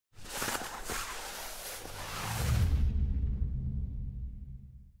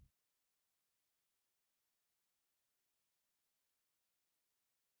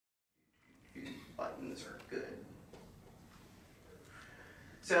buttons are good.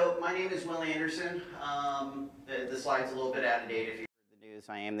 So my name is Will Anderson. The slide's a little bit out of date if you heard the news.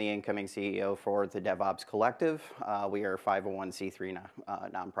 I am the incoming CEO for the DevOps Collective. We are a 501c3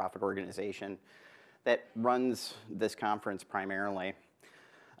 nonprofit organization that runs this conference primarily.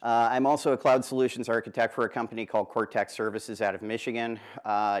 I'm also a cloud solutions architect for a company called Cortex Services out of Michigan.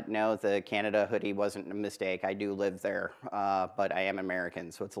 No, the Canada hoodie wasn't a mistake. I do live there, but I am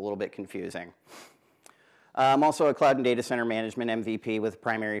American, so it's a little bit confusing. I'm also a cloud and data center management MVP with a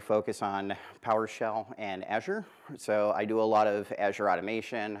primary focus on PowerShell and Azure. So I do a lot of Azure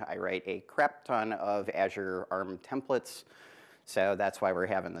automation. I write a crap ton of Azure RM Templates. So that's why we're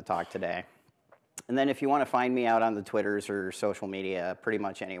having the talk today. And then if you want to find me out on the Twitters or social media, pretty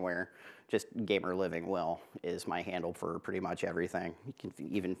much anywhere, just Gamer Living Will is my handle for pretty much everything. You can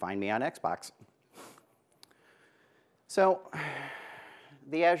even find me on Xbox. So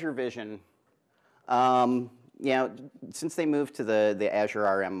the Azure vision. Since they moved to the Azure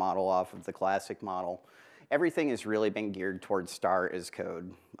RM model off of the classic model, everything has really been geared towards star as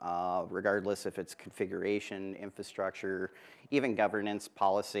code, regardless if it's configuration, infrastructure, even governance,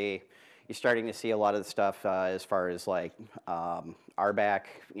 policy. You're starting to see a lot of the stuff as far as like RBAC,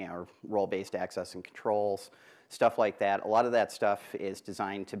 role-based access and controls, stuff like that. A lot of that stuff is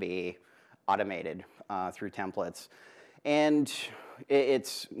designed to be automated through templates. And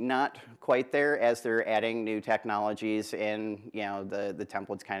it's not quite there as they're adding new technologies, and the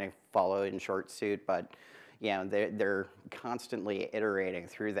templates kind of follow in short suit, but they're constantly iterating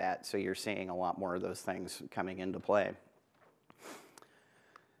through that, so you're seeing a lot more of those things coming into play.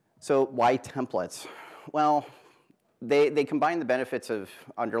 So why templates? Well, they combine the benefits of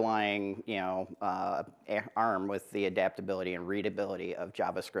underlying ARM with the adaptability and readability of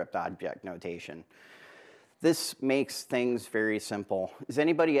JavaScript object notation. This makes things very simple. Has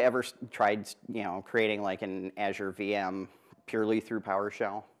anybody ever tried, creating like an Azure VM purely through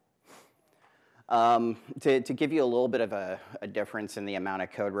PowerShell? To give you a little bit of a difference in the amount of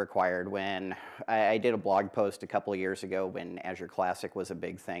code required, when I did a blog post a couple of years ago when Azure Classic was a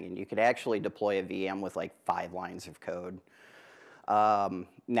big thing, and you could actually deploy a VM with like 5 lines of code.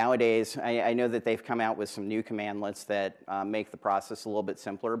 Nowadays, I know that they've come out with some new commandlets that make the process a little bit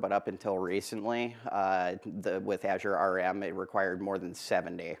simpler, but up until recently, with Azure RM, it required more than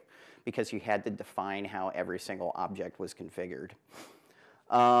 70 because you had to define how every single object was configured.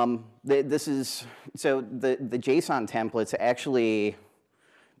 The JSON templates actually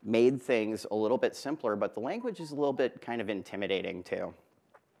made things a little bit simpler, but the language is a little bit kind of intimidating too.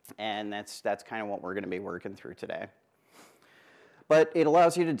 And that's kind of what we're going to be working through today. But it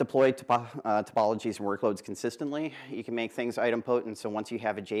allows you to deploy topologies and workloads consistently. You can make things idempotent, so once you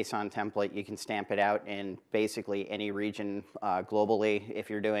have a JSON template, you can stamp it out in basically any region globally if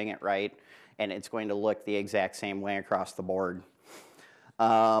you're doing it right, and it's going to look the exact same way across the board.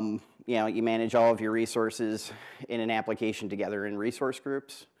 You manage all of your resources in an application together in resource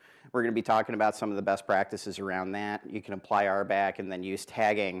groups. We're going to be talking about some of the best practices around that. You can apply RBAC and then use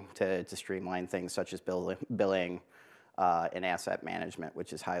tagging to streamline things such as billing, and asset management,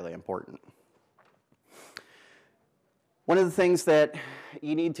 which is highly important. One of the things that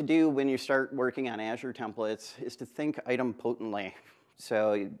you need to do when you start working on Azure templates is to think idempotently.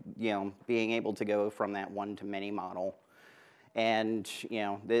 So, being able to go from that one-to-many model. And,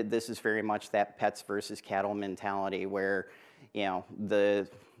 this is very much that pets versus cattle mentality where,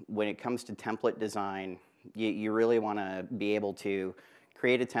 when it comes to template design, you really want to be able to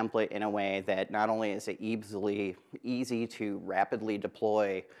create a template in a way that not only is it easy to rapidly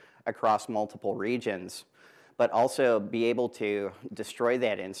deploy across multiple regions, but also be able to destroy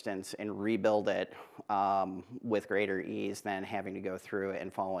that instance and rebuild it with greater ease than having to go through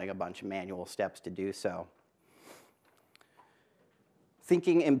and following a bunch of manual steps to do so.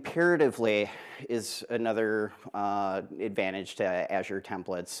 Thinking imperatively is another advantage to Azure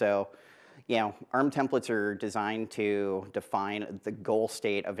templates. So, ARM templates are designed to define the goal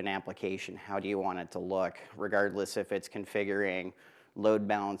state of an application. How do you want it to look, regardless if it's configuring load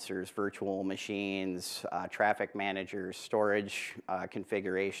balancers, virtual machines, traffic managers, storage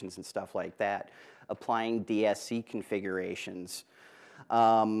configurations, and stuff like that. Applying DSC configurations.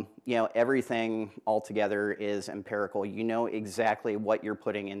 Everything altogether is empirical. You know exactly what you're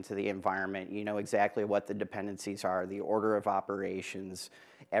putting into the environment. You know exactly what the dependencies are, the order of operations.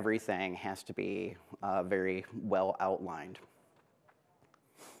 Everything has to be very well outlined.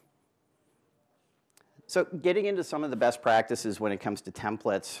 So getting into some of the best practices when it comes to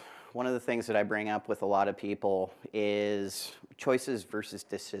templates, one of the things that I bring up with a lot of people is choices versus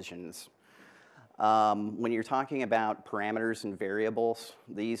decisions. When you're talking about parameters and variables,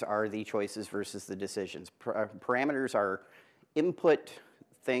 these are the choices versus the decisions. Parameters are input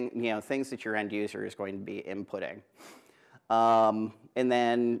things that your end user is going to be inputting. And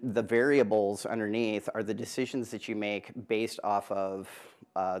then the variables underneath are the decisions that you make based off of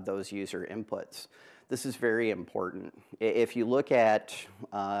those user inputs. This is very important. If you look at,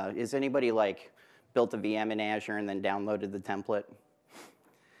 is anybody like built a VM in Azure and then downloaded the template?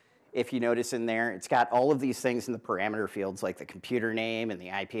 If you notice in there, it's got all of these things in the parameter fields, like the computer name and the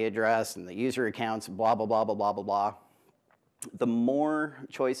IP address and the user accounts, blah, blah, blah, blah, blah, blah, blah. The more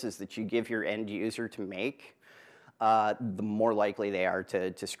choices that you give your end user to make, the more likely they are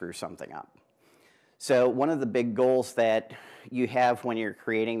to screw something up. So one of the big goals that you have when you're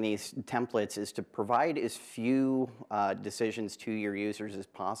creating these templates is to provide as few decisions to your users as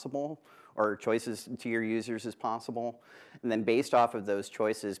possible, or choices to your users as possible, and then based off of those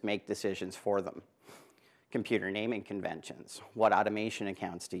choices, make decisions for them. Computer naming conventions, what automation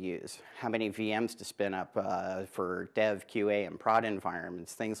accounts to use, how many VMs to spin up for dev, QA, and prod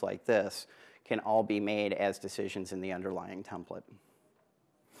environments, things like this can all be made as decisions in the underlying template.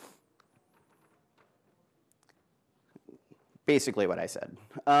 Basically what I said.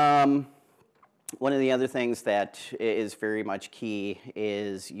 One of the other things that is very much key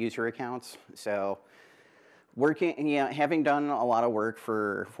is user accounts. So having done a lot of work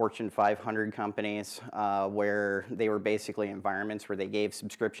for Fortune 500 companies where they were basically environments where they gave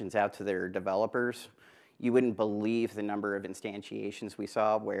subscriptions out to their developers, you wouldn't believe the number of instantiations we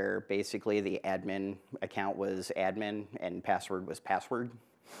saw where basically the admin account was admin and password was password.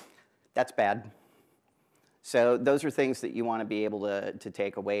 That's bad. So those are things that you want to be able to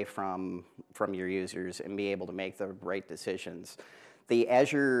take away from your users and be able to make the right decisions. The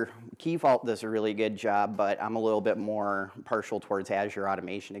Azure Key Vault does a really good job, but I'm a little bit more partial towards Azure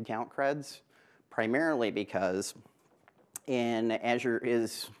Automation Account Creds, primarily because in Azure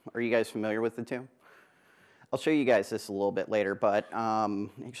are you guys familiar with the two? I'll show you guys this a little bit later, but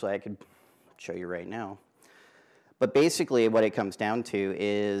actually I could show you right now. But basically what it comes down to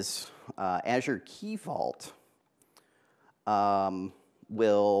is Azure Key Vault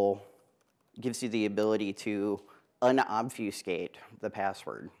gives you the ability to unobfuscate the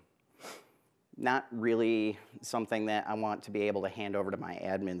password. Not really something that I want to be able to hand over to my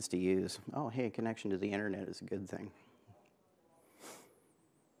admins to use. Oh, hey, connection to the internet is a good thing.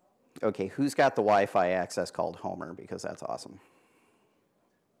 Okay, who's got the Wi-Fi access called Homer? Because that's awesome.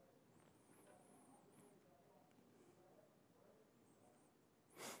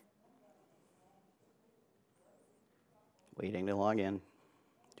 Waiting to log in.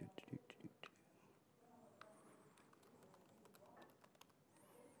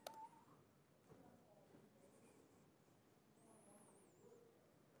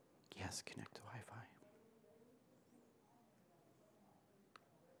 Yes, connect to Wi-Fi.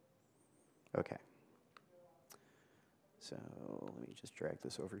 Okay. So let me just drag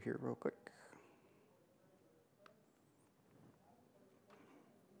this over here real quick.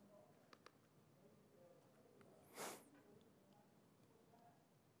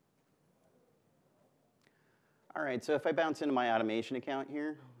 All right, so if I bounce into my automation account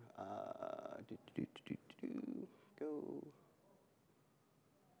here, go.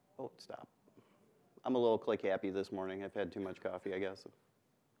 Oh, stop. I'm a little click happy this morning. I've had too much coffee, I guess.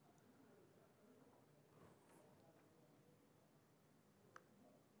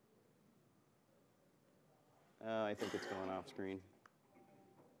 I think it's going off screen.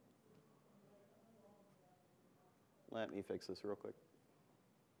 Let me fix this real quick.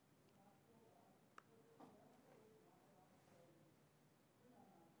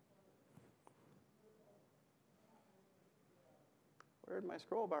 Where'd my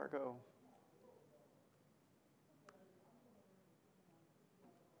scroll bar go?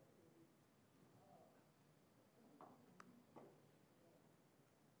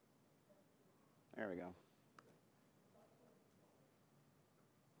 There we go.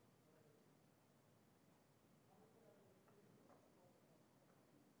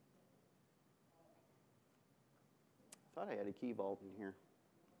 Thought I had a key vault in here.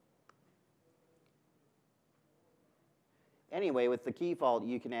 Anyway, with the key vault,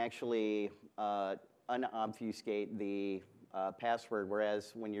 you can actually unobfuscate the password,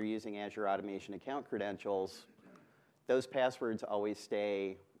 whereas when you're using Azure Automation Account Credentials, those passwords always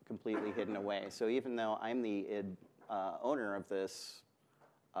stay completely hidden away. So even though I'm the owner of this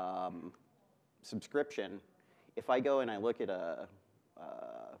subscription, if I go and I look at a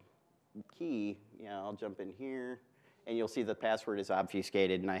key, I'll jump in here, and you'll see the password is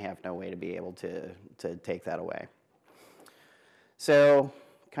obfuscated, and I have no way to be able to take that away. So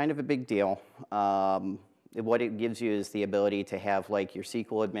kind of a big deal. What it gives you is the ability to have like your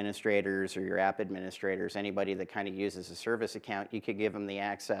SQL administrators or your app administrators, anybody that kind of uses a service account, you could give them the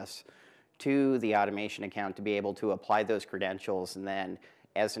access to the automation account to be able to apply those credentials, and then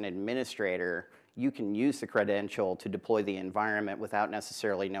as an administrator, you can use the credential to deploy the environment without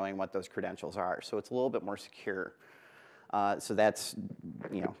necessarily knowing what those credentials are. So it's a little bit more secure. So that's,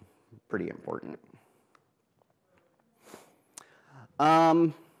 you know, pretty important.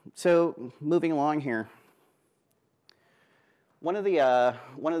 So moving along here. One of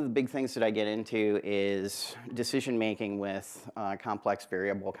the big things that I get into is decision making with complex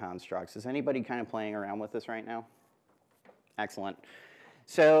variable constructs. Is anybody kind of playing around with this right now? Excellent.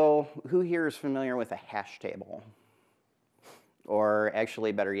 So who here is familiar with a hash table? Or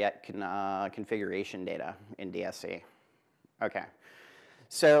actually, better yet, configuration data in DSC? Okay.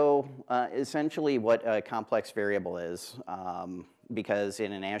 So essentially what a complex variable is, because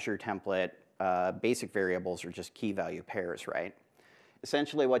in an Azure template, basic variables are just key value pairs, right?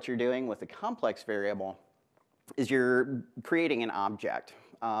 Essentially what you're doing with a complex variable is you're creating an object.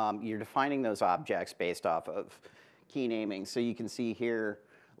 You're defining those objects based off of key naming. So you can see here,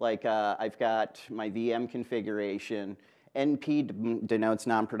 like I've got my VM configuration, NP denotes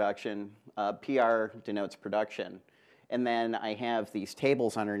non-production, PR denotes production. And then I have these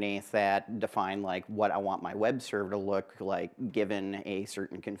tables underneath that define like what I want my web server to look like given a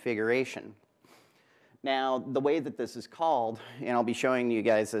certain configuration. Now, the way that this is called, and I'll be showing you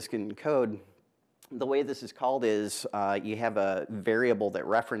guys this in code, the way this is called is you have a variable that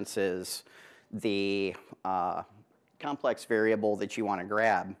references the complex variable that you want to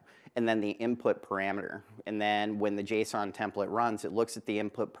grab, and then the input parameter. And then when the JSON template runs, it looks at the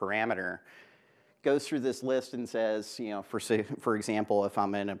input parameter, goes through this list and says, you know, for example, if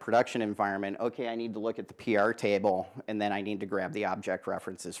I'm in a production environment, okay, I need to look at the PR table, and then I need to grab the object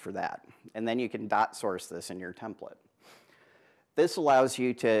references for that. And then you can dot source this in your template. This allows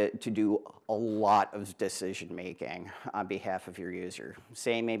you to do a lot of decision making on behalf of your user.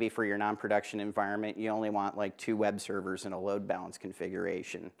 Say maybe for your non-production environment, you only want like 2 web servers and a load balance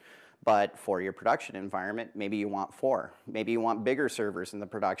configuration. But for your production environment, maybe you want 4. Maybe you want bigger servers in the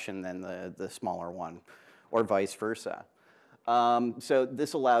production than the smaller one, or vice versa. So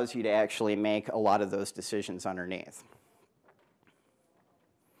this allows you to actually make a lot of those decisions underneath.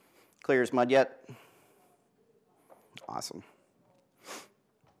 Clear as mud yet? Awesome.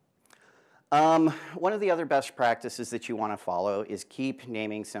 One of the other best practices that you want to follow is keep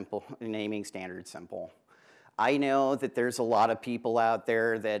naming standards simple. I know that there's a lot of people out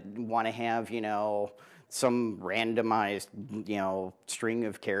there that want to have, you know, some randomized, you know, string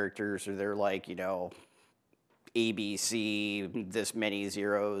of characters, or they're like, you know, ABC, this many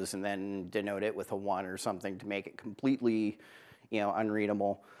zeros, and then denote it with a 1 or something to make it completely, you know,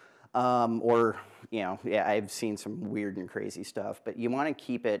 unreadable. Or, you know, yeah, I've seen some weird and crazy stuff, but you want to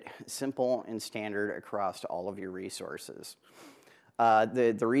keep it simple and standard across all of your resources.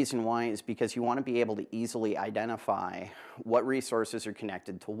 The reason why is because you want to be able to easily identify what resources are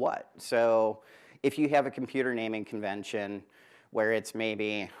connected to what. So if you have a computer naming convention where it's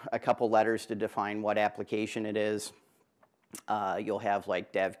maybe a couple letters to define what application it is, you'll have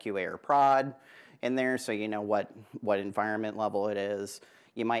like dev, QA, or prod in there, so you know what environment level it is.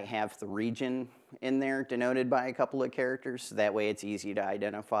 You might have the region in there denoted by a couple of characters, so that way it's easy to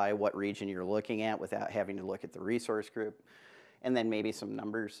identify what region you're looking at without having to look at the resource group. And then maybe some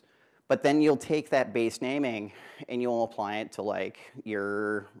numbers. But then you'll take that base naming and you'll apply it to like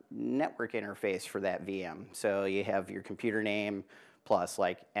your network interface for that VM. So you have your computer name plus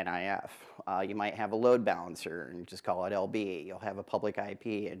like NIF. You might have a load balancer and just call it LB. You'll have a public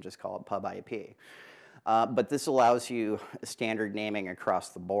IP and just call it pub IP. But this allows you standard naming across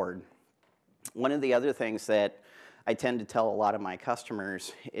the board. One of the other things that I tend to tell a lot of my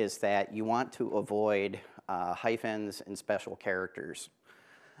customers is that you want to avoid hyphens and special characters.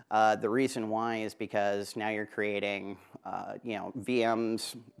 The reason why is because now you're creating, you know,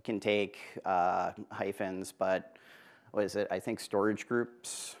 VMs can take hyphens, but what is it? I think storage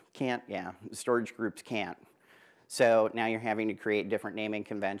groups can't. Yeah, storage groups can't. So now you're having to create different naming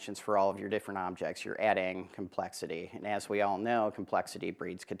conventions for all of your different objects. You're adding complexity. And as we all know, complexity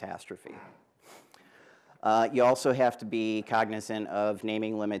breeds catastrophe. You also have to be cognizant of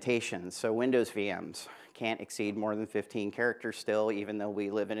naming limitations. So Windows VMs can't exceed more than 15 characters still, even though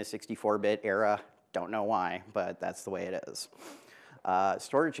we live in a 64-bit era. Don't know why, but that's the way it is.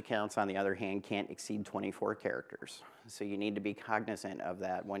 Storage accounts, on the other hand, can't exceed 24 characters. So you need to be cognizant of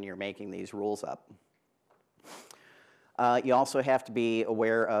that when you're making these rules up. You also have to be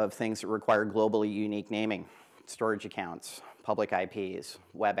aware of things that require globally unique naming. storage accounts, public IPs,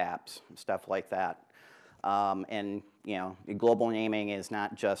 web apps, stuff like that. And you know, global naming is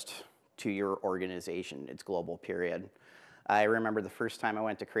not just to your organization, it's global, period. I remember the first time I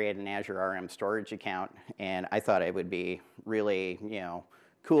went to create an Azure RM storage account, and I thought it would be really, you know,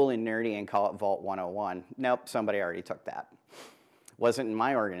 cool and nerdy and call it Vault 101. Nope, somebody already took that. Wasn't in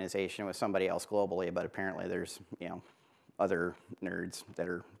my organization, it was somebody else globally, but apparently there's, you know, other nerds that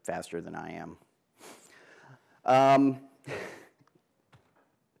are faster than I am.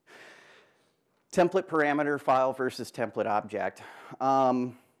 Template parameter file versus template object.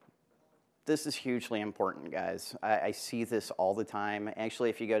 This is hugely important, guys. I see this all the time.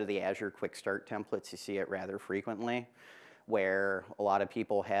 Actually, if you go to the Azure Quick Start templates, you see it rather frequently, where a lot of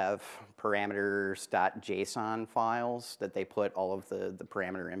people have parameters.json files that they put all of the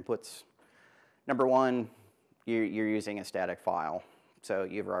parameter inputs. Number one, you're using a static file, so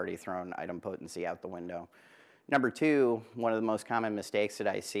you've already thrown item potency out the window. Number two, one of the most common mistakes that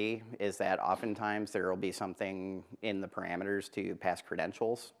I see is that oftentimes there will be something in the parameters to pass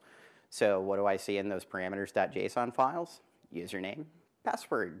credentials. So what do I see in those parameters.json files? Username,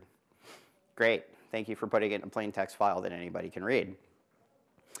 password. Great, thank you for putting it in a plain text file that anybody can read.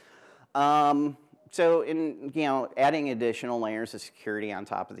 So in, you know, adding additional layers of security on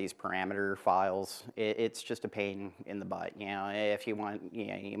top of these parameter files, it's just a pain in the butt. You know, if you want, you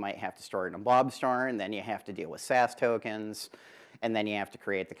know, you might have to store it in a blob store, and then you have to deal with SAS tokens, and then you have to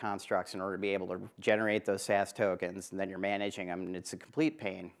create the constructs in order to be able to generate those SAS tokens, and then you're managing them, and it's a complete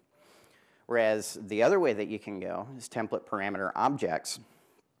pain. Whereas the other way that you can go is template parameter objects,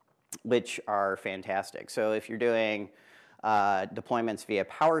 which are fantastic. So if you're doing deployments via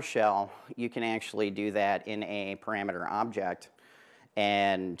PowerShell, you can actually do that in a parameter object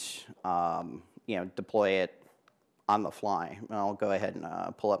and you know, deploy it on the fly. I'll go ahead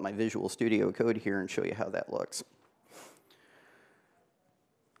and pull up my Visual Studio Code here and show you how that looks.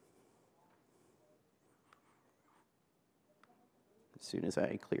 As soon as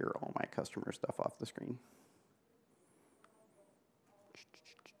I clear all my customer stuff off the screen.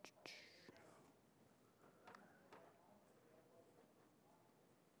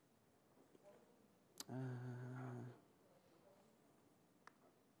 So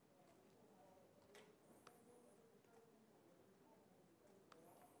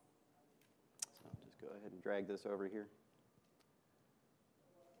I'll just go ahead and drag this over here.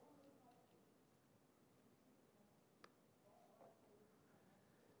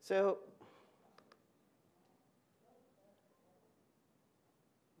 So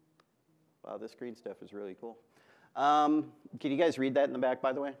wow, this green stuff is really cool. Can you guys read that in the back,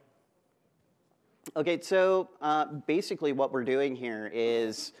 by the way? Okay, so basically what we're doing here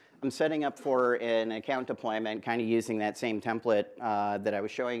is I'm setting up for an account deployment, kind of using that same template that I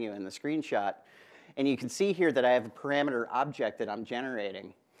was showing you in the screenshot. And you can see here that I have a parameter object that I'm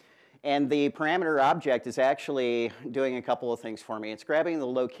generating. And the parameter object is actually doing a couple of things for me. It's grabbing the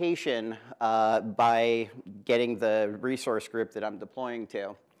location by getting the resource group that I'm deploying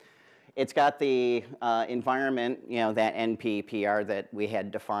to. It's got the environment, you know, that NPPR that we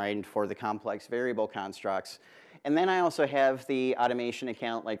had defined for the complex variable constructs. And then I also have the automation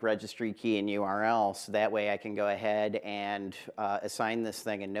account like registry key and URL, so that way I can go ahead and assign this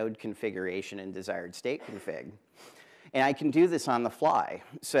thing a node configuration and desired state config. And I can do this on the fly.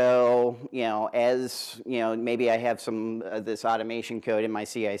 So, you know, as, you know, maybe I have some this automation code in my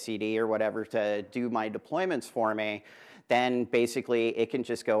CI/CD or whatever to do my deployments for me, then basically it can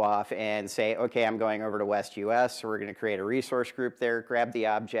just go off and say, okay, I'm going over to West US, so we're going to create a resource group there, grab the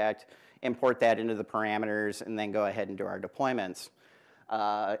object, import that into the parameters, and then go ahead and do our deployments.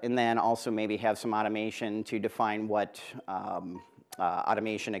 And then also maybe have some automation to define what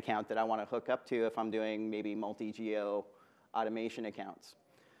automation account that I want to hook up to if I'm doing maybe multi-geo automation accounts.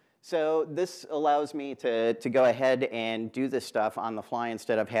 So this allows me to go ahead and do this stuff on the fly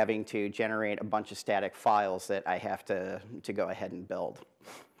instead of having to generate a bunch of static files that I have to go ahead and build.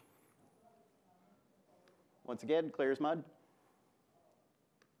 Once again, clear as mud.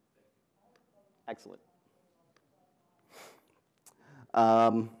 Excellent.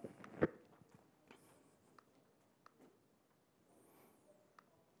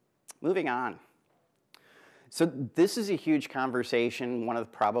 Moving on. So this is a huge conversation. One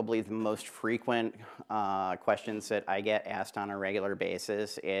of probably the most frequent questions that I get asked on a regular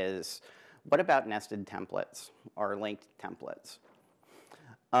basis is, what about nested templates or linked templates?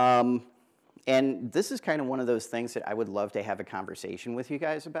 And this is kind of one of those things that I would love to have a conversation with you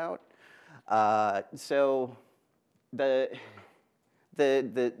guys about. So the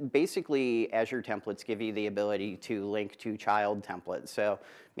Basically, Azure templates give you the ability to link to child templates. So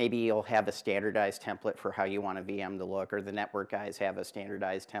maybe you'll have a standardized template for how you want a VM to look, or the network guys have a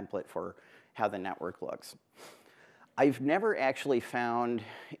standardized template for how the network looks. I've never actually found,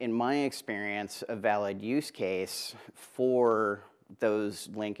 in my experience, a valid use case for those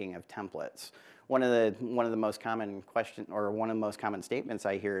linking of templates. One of the most common one of the most common statements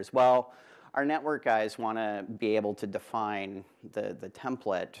I hear is, well, our network guys want to be able to define the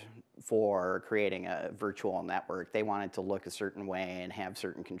template for creating a virtual network. They want it to look a certain way and have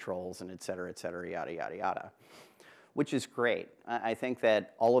certain controls and et cetera, yada, yada, yada. Which is great. I think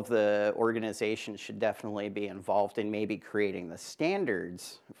that all of the organizations should definitely be involved in maybe creating the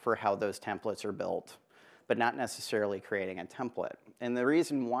standards for how those templates are built, but not necessarily creating a template. And the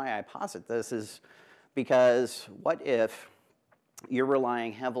reason why I posit this is because what if you're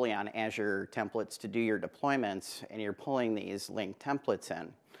relying heavily on Azure templates to do your deployments and you're pulling these linked templates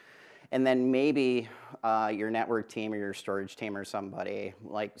in? And then maybe your network team or your storage team or somebody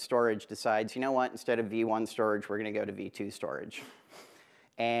like storage decides, you know what, instead of V1 storage, we're going to go to V2 storage.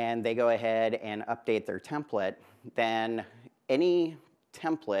 And they go ahead and update their template. Then any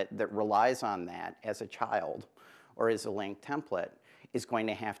template that relies on that as a child or as a linked template is going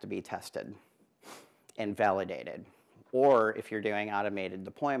to have to be tested and validated. Or if you're doing automated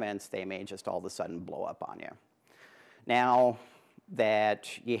deployments, they may just all of a sudden blow up on you. Now that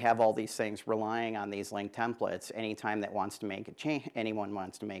you have all these things relying on these linked templates, anytime that anyone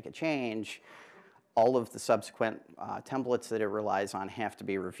wants to make a change, all of the subsequent templates that it relies on have to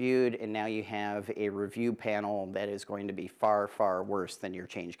be reviewed, and now you have a review panel that is going to be far, far worse than your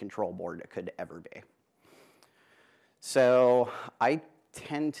change control board could ever be. So I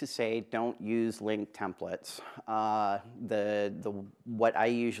tend to say don't use linked templates. What I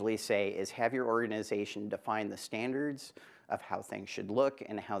usually say is have your organization define the standards of how things should look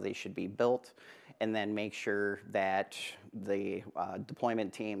and how they should be built, and then make sure that the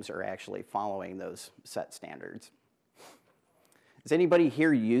deployment teams are actually following those set standards. Is anybody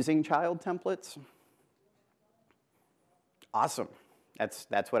here using child templates? Awesome.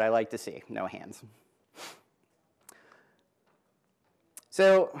 That's what I like to see. No hands.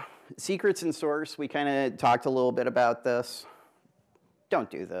 So secrets in source, we kind of talked a little bit about this. Don't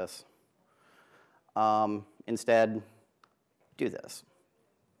do this. Instead, do this.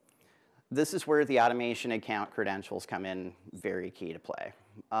 This is where the automation account credentials come in very key to play.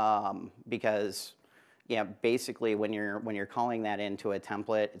 Because basically when you're calling that into a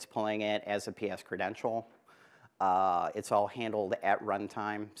template, it's pulling it as a PS credential. It's all handled at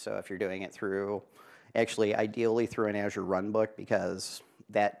runtime. So if you're doing it through, actually ideally through an Azure runbook, because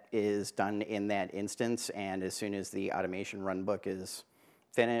that is done in that instance, and as soon as the automation runbook is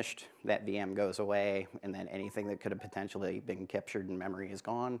finished, that VM goes away, and then anything that could have potentially been captured in memory is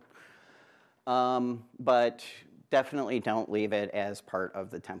gone. But definitely don't leave it as part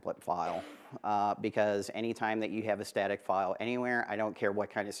of the template file, because anytime that you have a static file anywhere, I don't care what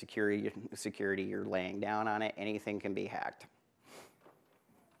kind of security you're laying down on it, anything can be hacked.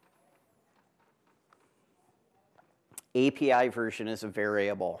 API version is a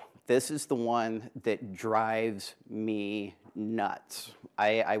variable. This is the one that drives me nuts.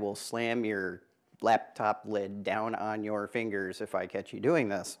 I will slam your laptop lid down on your fingers if I catch you doing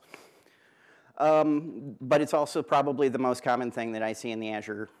this. But it's also probably the most common thing that I see in the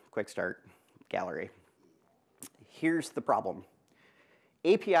Azure Quick Start gallery. Here's the problem.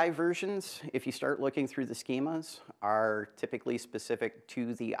 API versions, if you start looking through the schemas, are typically specific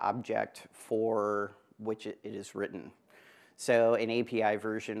to the object for which it is written. So an API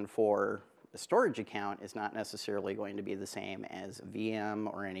version for a storage account is not necessarily going to be the same as a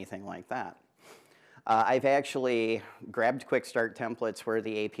VM or anything like that. I've actually grabbed quick start templates where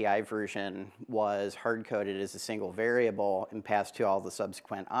the API version was hard-coded as a single variable and passed to all the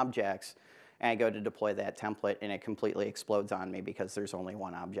subsequent objects, and I go to deploy that template and it completely explodes on me because there's only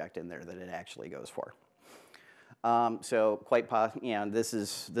one object in there that it actually goes for. So quite this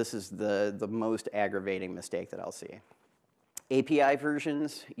is the most aggravating mistake that I'll see. API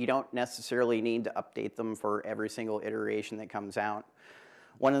versions, you don't necessarily need to update them for every single iteration that comes out.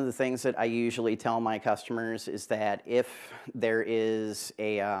 One of the things that I usually tell my customers is that if there is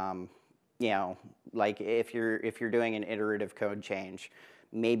a, like if you're doing an iterative code change,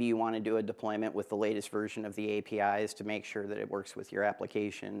 maybe you want to do a deployment with the latest version of the APIs to make sure that it works with your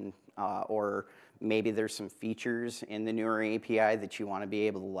application, or maybe there's some features in the newer API that you want to be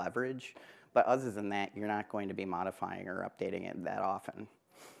able to leverage. But other than that, you're not going to be modifying or updating it that often.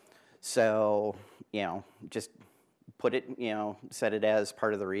 So, just put it, set it as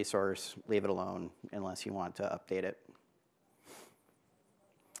part of the resource, leave it alone unless you want to update it.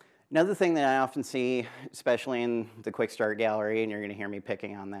 Another thing that I often see, especially in the quick start gallery, and you're going to hear me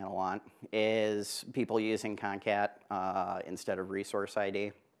picking on that a lot, is people using concat instead of resource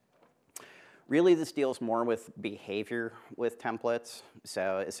ID. Really, this deals more with behavior with templates.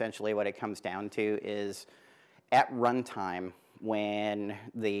 So essentially what it comes down to is at runtime, when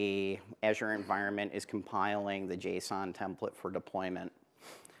the Azure environment is compiling the JSON template for deployment,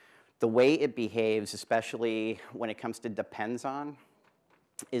 the way it behaves, especially when it comes to depends on,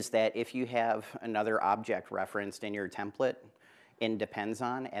 is that if you have another object referenced in your template in depends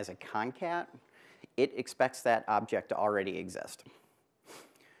on as a concat, it expects that object to already exist.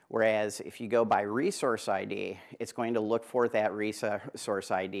 Whereas if you go by resource ID, it's going to look for that resource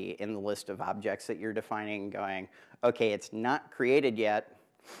ID in the list of objects that you're defining, going, okay, it's not created yet,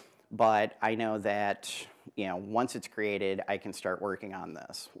 but I know that once it's created, I can start working on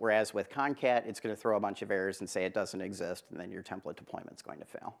this. Whereas with concat, it's going to throw a bunch of errors and say it doesn't exist, and then your template deployment is going to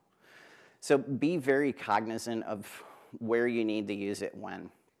fail. So be very cognizant of where you need to use it when.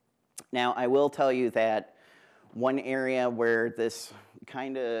 Now, I will tell you that one area where this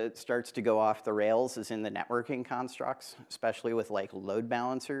kind of starts to go off the rails is in the networking constructs, especially with like load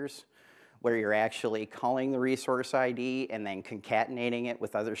balancers, where you're actually calling the resource ID and then concatenating it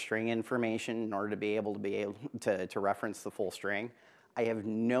with other string information in order to be able to reference the full string. I have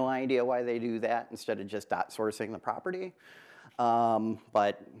no idea why they do that instead of just dot sourcing the property.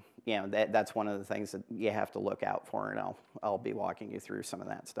 But that's one of the things that you have to look out for, and I'll be walking you through some of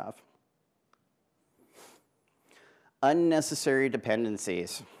that stuff. Unnecessary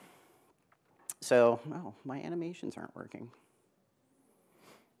dependencies. So, oh, my animations aren't working.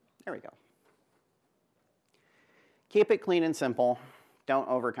 There we go. Keep it clean and simple. Don't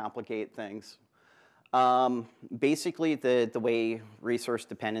overcomplicate things. Basically, the way resource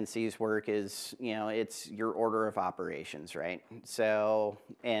dependencies work is, it's your order of operations, right? So,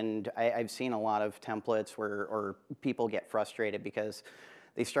 and I've seen a lot of templates or people get frustrated because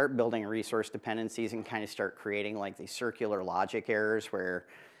they start building resource dependencies and kind of start creating like these circular logic errors where,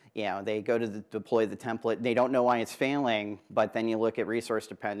 they go to deploy the template, they don't know why it's failing, but then you look at resource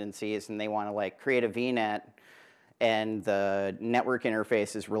dependencies and they want to like create a VNet, and the network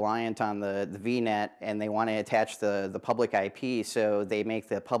interface is reliant on the VNet, and they want to attach the public IP, so they make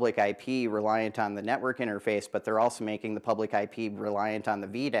the public IP reliant on the network interface, but they're also making the public IP reliant on the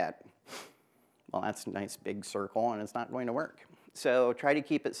VNet. Well, that's a nice big circle, and it's not going to work. So try to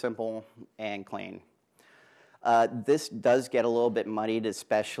keep it simple and clean. This does get a little bit muddied,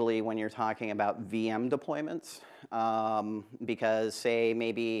 especially when you're talking about VM deployments, because say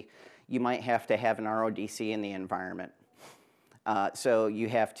maybe you might have to have an RODC in the environment. So you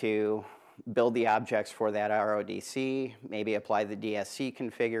have to build the objects for that RODC, maybe apply the DSC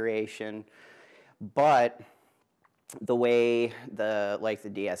configuration, but the way the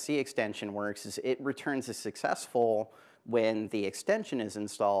DSC extension works is it returns as successful when the extension is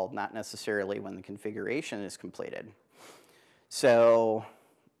installed, not necessarily when the configuration is completed. So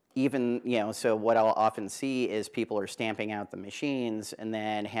even, so what I'll often see is people are stamping out the machines and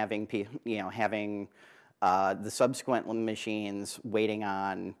then having the subsequent machines waiting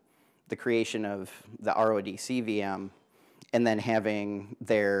on the creation of the RODC VM, and then having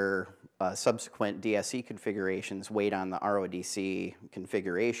their subsequent DSC configurations wait on the RODC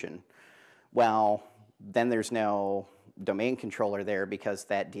configuration. Well, then there's no domain controller there because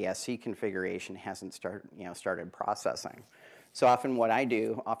that DSC configuration hasn't started processing. So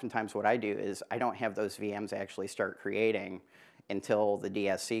oftentimes what I do is I don't have those VMs actually start creating until the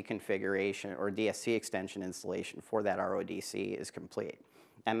DSC configuration or DSC extension installation for that RODC is complete.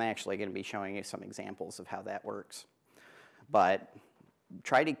 I'm actually going to be showing you some examples of how that works. But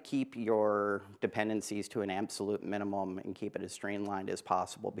try to keep your dependencies to an absolute minimum and keep it as streamlined as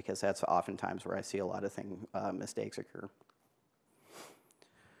possible, because that's oftentimes where I see a lot of mistakes occur.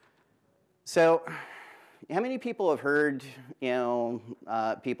 So how many people have heard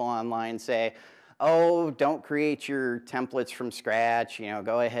people online say, oh, don't create your templates from scratch,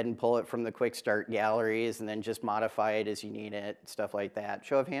 go ahead and pull it from the quick start galleries and then just modify it as you need it, stuff like that?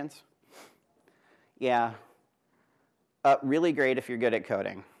 Show of hands? Yeah. Really great if you're good at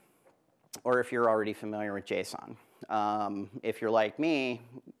coding, or if you're already familiar with JSON. If you're like me,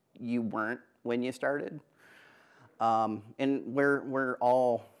 you weren't when you started. And we're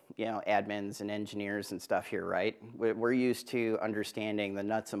all admins and engineers and stuff here, right? We're used to understanding the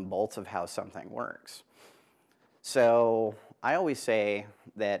nuts and bolts of how something works. So I always say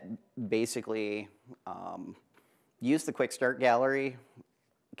that basically use the quick start gallery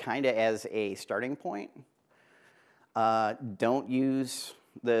kind of as a starting point. Don't use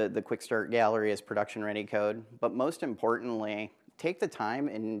the quick start gallery as production ready code, but most importantly, take the time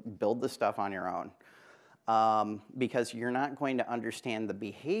and build the stuff on your own. Because you're not going to understand the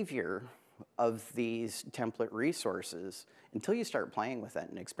behavior of these template resources until you start playing with it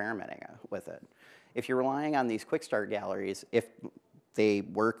and experimenting with it. If you're relying on these quick start galleries, if they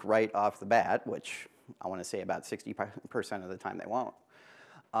work right off the bat, which I want to say about 60% of the time they won't,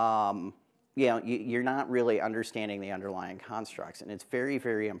 you know, you're not really understanding the underlying constructs. And it's very,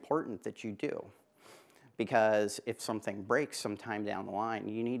 very important that you do. Because if something breaks sometime down the line,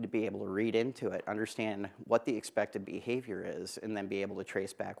 you need to be able to read into it, understand what the expected behavior is, and then be able to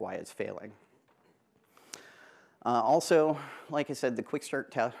trace back why it's failing. Also, like I said, the quick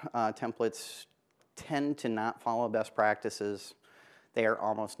start templates tend to not follow best practices. They are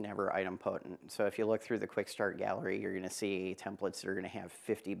almost never idempotent. So if you look through the quick start gallery, you're going to see templates that are going to have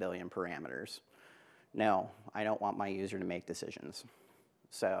 50 billion parameters. No, I don't want my user to make decisions.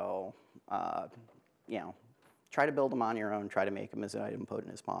 So, you know, try to build them on your own, try to make them as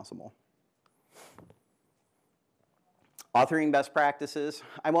idempotent as possible. Authoring best practices.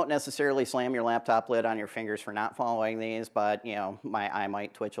 I won't necessarily slam your laptop lid on your fingers for not following these, but you know, my eye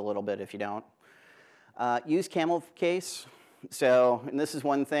might twitch a little bit if you don't. Use camel case. So, and this is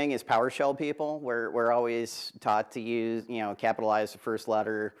one thing is PowerShell people. We're always taught to use, you know, capitalize the first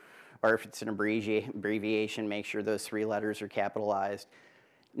letter, or if it's an abbreviation, make sure those 3 letters are capitalized.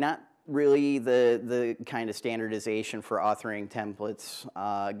 Not really the kind of standardization for authoring templates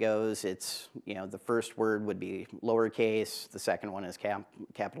goes. It's, you know, the first word would be lowercase, the second one is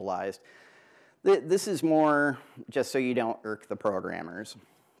capitalized. This is more just so you don't irk the programmers.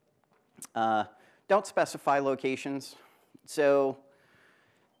 Don't specify locations. So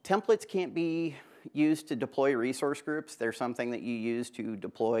templates can't be used to deploy resource groups. They're something that you use to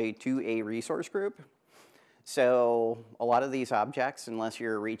deploy to a resource group. So a lot of these objects, unless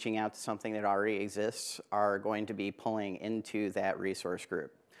you're reaching out to something that already exists, are going to be pulling into that resource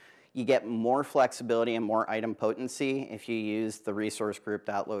group. You get more flexibility and more idempotency if you use the resource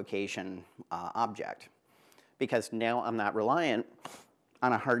group.location object. Because now I'm not reliant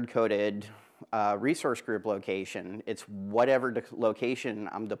on a hard-coded resource group location. It's whatever location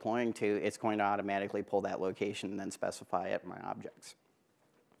I'm deploying to, it's going to automatically pull that location and then specify it in my objects.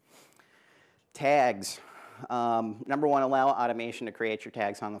 Tags. Number one, allow automation to create your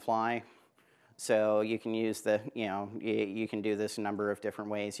tags on the fly. So you can use the, you know, you can do this a number of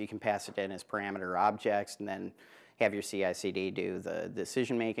different ways. You can pass it in as parameter objects and then have your CI/CD do the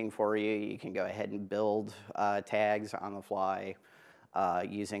decision making for you. You can go ahead and build tags on the fly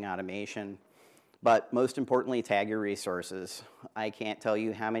using automation. But most importantly, tag your resources. I can't tell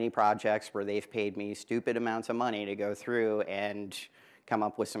you how many projects where they've paid me stupid amounts of money to go through and come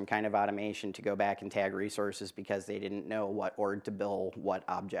up with some kind of automation to go back and tag resources because they didn't know what org to bill what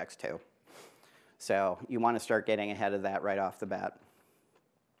objects to. So you want to start getting ahead of that right off the bat.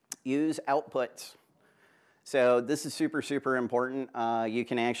 Use outputs. So this is super, super important. You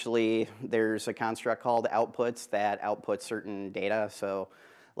can actually, there's a construct called outputs that outputs certain data. So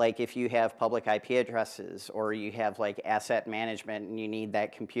like if you have public IP addresses or you have like asset management and you need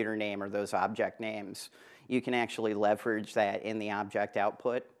that computer name or those object names, you can actually leverage that in the object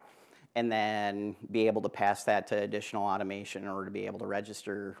output and then be able to pass that to additional automation in order to be able to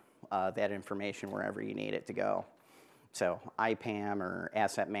register that information wherever you need it to go. So IPAM or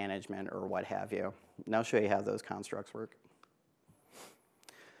asset management or what have you. And I'll show you how those constructs work.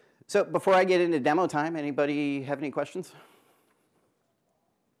 So before I get into demo time, anybody have any questions?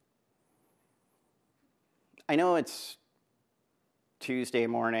 I know it's Tuesday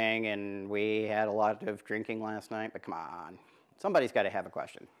morning and we had a lot of drinking last night, but come on. Somebody's got to have a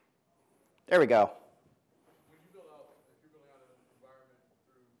question. There we go. When you build out, if you're building out an environment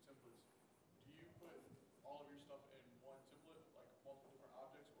through templates, do you put all of your stuff in one template, like multiple different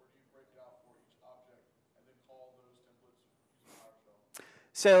objects, or do you break it out for each object and then call those templates using PowerShell?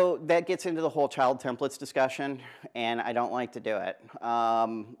 So that gets into the whole child templates discussion, and I don't like to do it.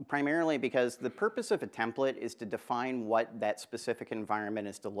 Primarily because the purpose of a template is to define what that specific environment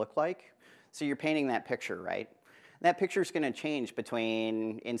is to look like. So you're painting that picture, right? That picture is going to change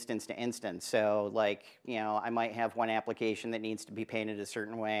between instance to instance. So like, you know, I might have one application that needs to be painted a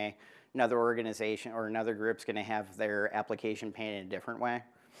certain way. Another organization or another group's going to have their application painted a different way.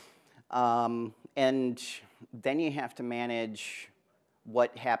 And then you have to manage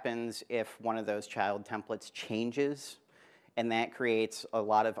what happens if one of those child templates changes, and that creates a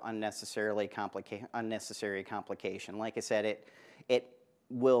lot of unnecessary complication. Like I said, it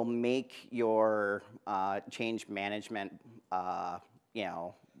will make your change management you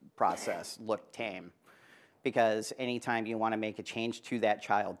know, process look tame, because anytime you want to make a change to that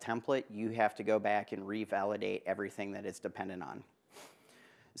child template, you have to go back and revalidate everything that it's dependent on.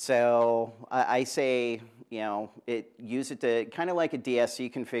 So I say, use it to kind of like a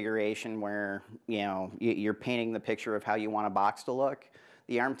DSC configuration where, you're painting the picture of how you want a box to look.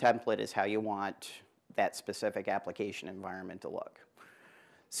 The ARM template is how you want that specific application environment to look.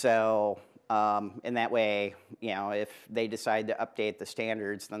 So in that way, if they decide to update the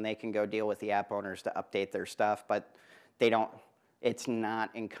standards, then they can go deal with the app owners to update their stuff, but it's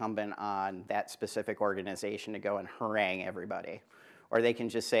not incumbent on that specific organization to go and harangue everybody. Or they can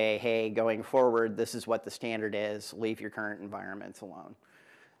just say, hey, going forward, this is what the standard is, leave your current environments alone.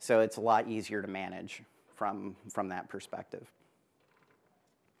 So it's a lot easier to manage from that perspective.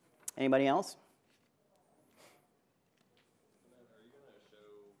 Anybody else? And then are you going to show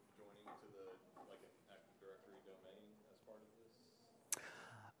joining to an Active Directory domain as part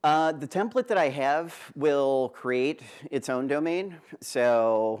of this? The template that I have will create its own domain.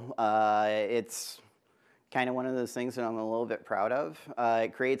 So it's kind of one of those things that I'm a little bit proud of.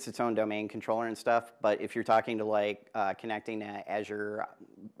 It creates its own domain controller and stuff, but if you're talking to connecting to Azure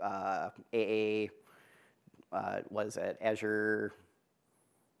Azure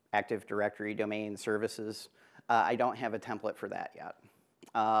Active Directory Domain Services, I don't have a template for that yet.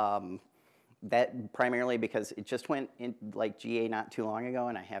 That primarily because it just went in GA not too long ago,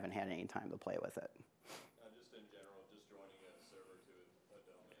 and I haven't had any time to play with it. Just in general, just joining a server to a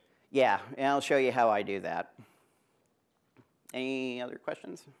domain. Yeah, and I'll show you how I do that. Any other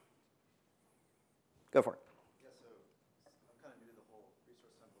questions? Go for it. Yeah, so I'm kind of new to the whole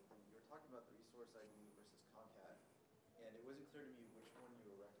resource template thing. You were talking about the resource ID versus concat, and it wasn't clear to me which one you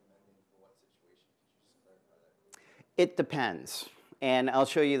were recommending for what situation. Could you just clarify that really quick? It depends. And I'll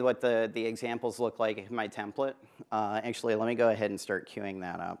show you what the examples look like in my template. Actually, let me go ahead and start queuing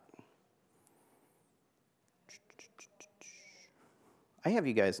that up. I have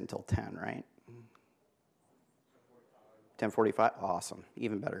you guys until 10, right? 10:45? Awesome.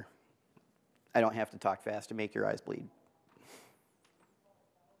 Even better. I don't have to talk fast to make your eyes bleed.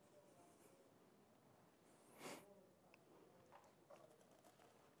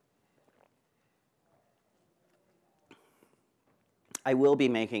 I will be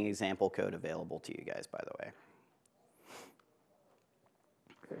making example code available to you guys, by the way.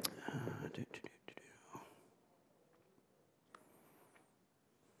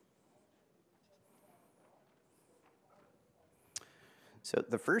 So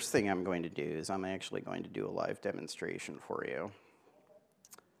the first thing I'm going to do is I'm actually going to do a live demonstration for you.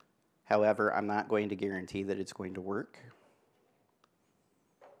 However, I'm not going to guarantee that it's going to work.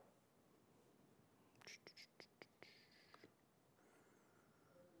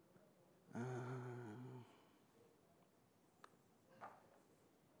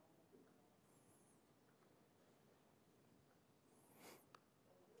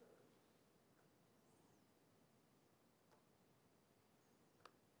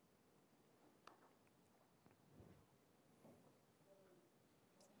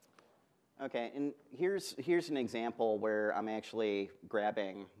 Okay, and here's an example where I'm actually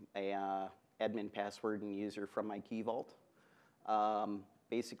grabbing a admin password and user from my key vault.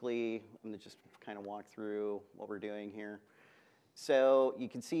 Basically, I'm going to just kind of walk through what we're doing here. So you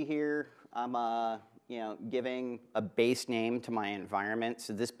can see here, I'm giving a base name to my environment.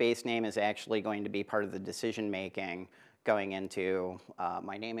 So this base name is actually going to be part of the decision making going into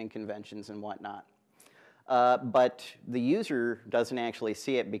my naming conventions and whatnot. But the user doesn't actually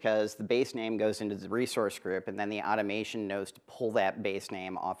see it because the base name goes into the resource group, and then the automation knows to pull that base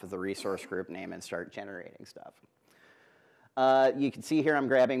name off of the resource group name and start generating stuff. You can see here I'm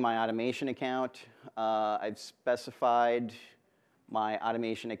grabbing my automation account. I've specified my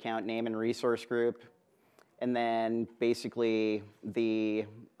automation account name and resource group. And then basically the,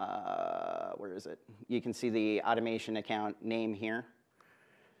 where is it? You can see the automation account name here.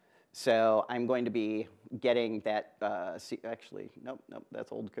 So I'm going to be getting that, actually, nope,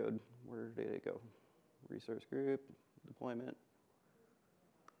 that's old code. Where did it go? Resource group, deployment.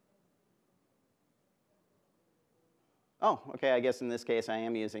 Oh, okay, I guess in this case I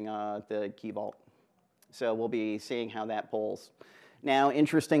am using the key vault. So we'll be seeing how that pulls. Now,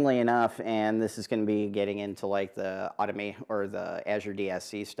 interestingly enough, and this is going to be getting into like the automate or the Azure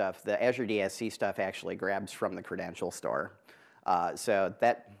DSC stuff. The Azure DSC stuff actually grabs from the credential store. So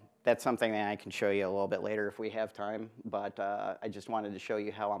that's something that I can show you a little bit later if we have time. But I just wanted to show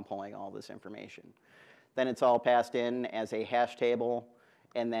you how I'm pulling all this information. Then it's all passed in as a hash table,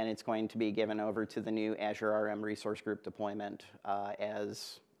 and then it's going to be given over to the new Azure RM Resource Group deployment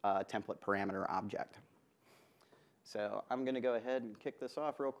as a template parameter object. So I'm going to go ahead and kick this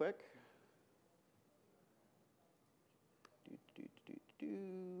off real quick.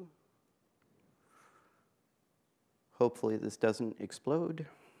 Hopefully this doesn't explode.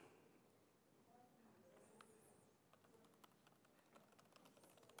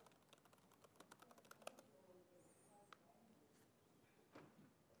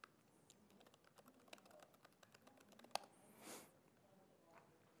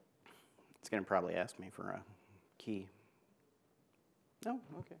 going to probably ask me for a key. No?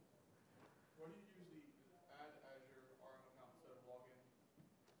 Okay. Why do you use the add Azure RM account instead of login?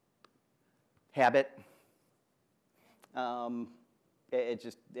 Habit.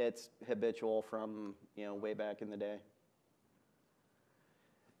 It's habitual from, way back in the day.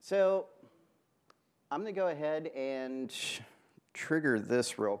 So I'm going to go ahead and trigger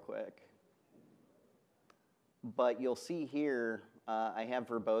this real quick. But you'll see here, I have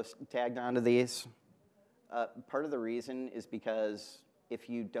verbose tagged onto these. Part of the reason is because if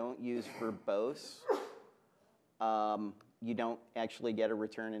you don't use verbose, you don't actually get a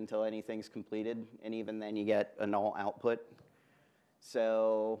return until anything's completed, and even then you get a null output.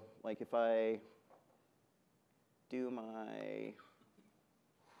 So, like if I do my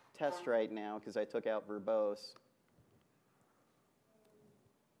test right now, because I took out verbose,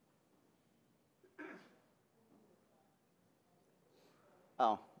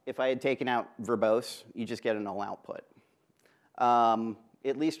 if I had taken out verbose, you just get a null output.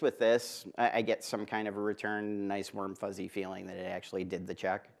 At least with this, I get some kind of a return, nice warm fuzzy feeling that it actually did the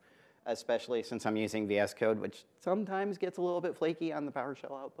check, especially since I'm using VS Code, which sometimes gets a little bit flaky on the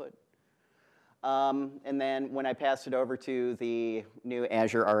PowerShell output. And then when I pass it over to the new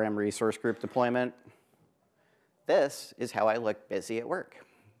Azure RM Resource Group deployment, this is how I look busy at work.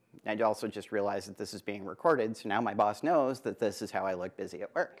 I also just realized that this is being recorded, so now my boss knows that this is how I look busy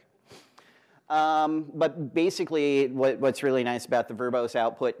at work. But basically, what's really nice about the verbose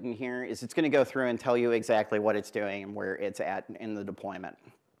output in here is it's going to go through and tell you exactly what it's doing and where it's at in the deployment.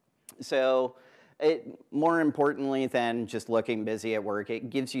 So more importantly than just looking busy at work, it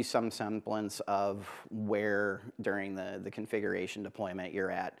gives you some semblance of where during the configuration deployment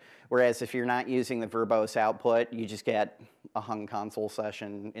you're at. Whereas if you're not using the verbose output, you just get a hung console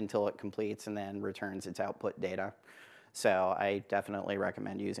session until it completes and then returns its output data. So I definitely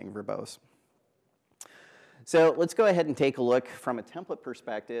recommend using verbose. So let's go ahead and take a look from a template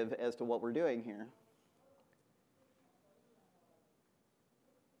perspective as to what we're doing here.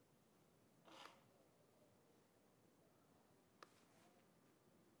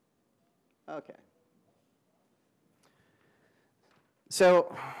 Okay.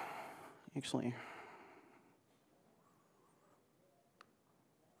 So actually,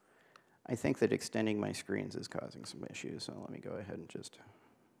 I think that extending my screens is causing some issues, so let me go ahead and just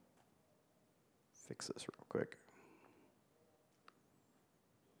fix this real quick.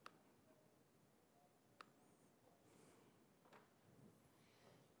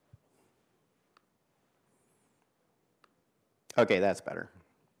 Okay, that's better.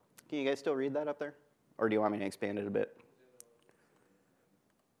 Can you guys still read that up there? Or do you want me to expand it a bit?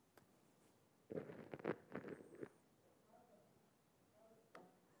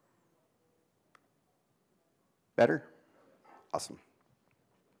 Better? Awesome.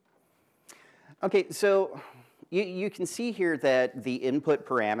 Okay, so you can see here that the input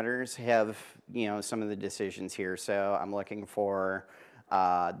parameters have some of the decisions here. So I'm looking for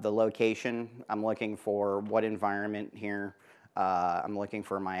the location. I'm looking for what environment here. I'm looking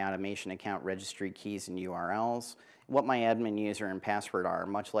for my automation account registry keys and URLs, what my admin user and password are,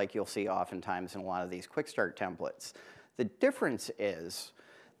 much like you'll see oftentimes in a lot of these quick start templates. The difference is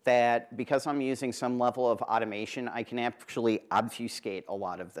that because I'm using some level of automation, I can actually obfuscate a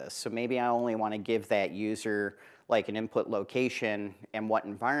lot of this. So maybe I only want to give that user like an input location and what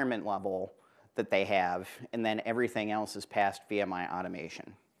environment level that they have, and then everything else is passed via my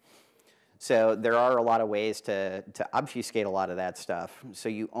automation. So there are a lot of ways to obfuscate a lot of that stuff. So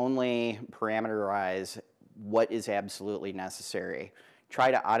you only parameterize what is absolutely necessary. Try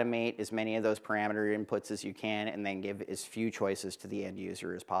to automate as many of those parameter inputs as you can, and then give as few choices to the end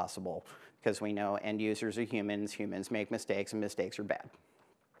user as possible. Because we know end users are humans, humans make mistakes, and mistakes are bad.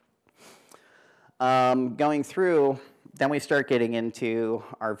 Going through, then we start getting into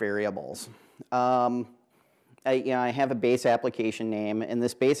our variables. I have a base application name, and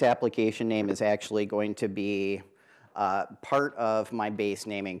this base application name is actually going to be part of my base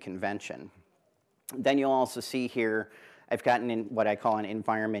naming convention. Then you'll also see here, I've gotten what I call an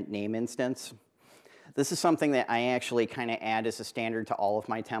environment name instance. This is something that I actually kind of add as a standard to all of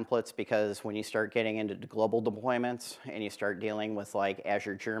my templates, because when you start getting into global deployments and you start dealing with like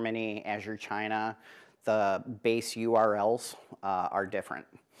Azure Germany, Azure China, the base URLs are different.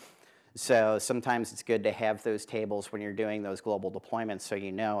 So sometimes it's good to have those tables when you're doing those global deployments, so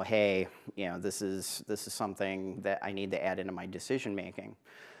you know, hey, this is something that I need to add into my decision making.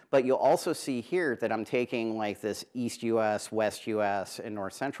 But you'll also see here that I'm taking like this East US, West US, and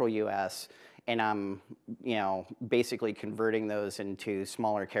North Central US, and I'm basically converting those into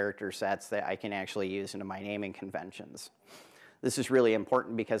smaller character sets that I can actually use into my naming conventions. This is really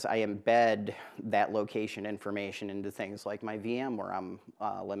important because I embed that location information into things like my VM where I'm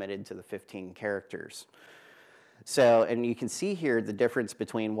limited to the 15 characters. So, and you can see here the difference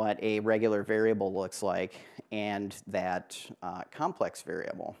between what a regular variable looks like and that complex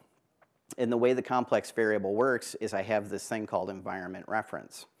variable. And the way the complex variable works is I have this thing called environment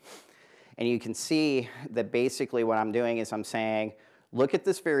reference. And you can see that basically what I'm doing is I'm saying, look at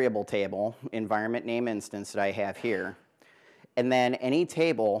this variable table, environment name instance that I have here. And then any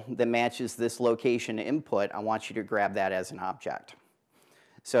table that matches this location input, I want you to grab that as an object.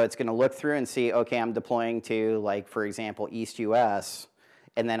 So it's going to look through and see, okay, I'm deploying to, like, for example, East US,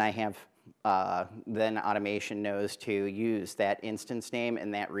 and then I have, then automation knows to use that instance name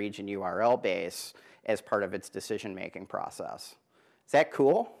and that region URL base as part of its decision-making process. Is that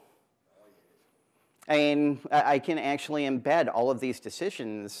cool? I mean, I can actually embed all of these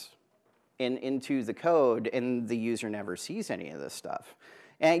decisions into the code, and the user never sees any of this stuff.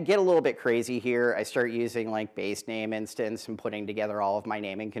 And I get a little bit crazy here. I start using like base name instance and putting together all of my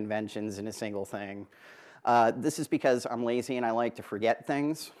naming conventions in a single thing. This is because I'm lazy and I like to forget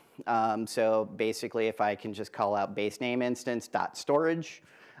things. So basically, if I can just call out base name instance dot storage,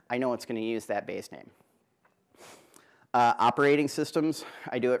 I know it's going to use that base name. Operating systems,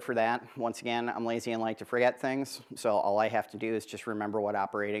 I do it for that. Once again, I'm lazy and like to forget things. So all I have to do is just remember what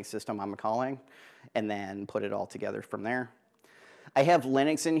operating system I'm calling and then put it all together from there. I have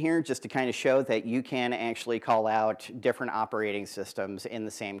Linux in here just to kind of show that you can actually call out different operating systems in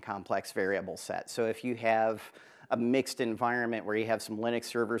the same complex variable set. So if you have a mixed environment where you have some Linux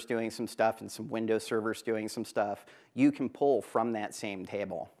servers doing some stuff and some Windows servers doing some stuff, you can pull from that same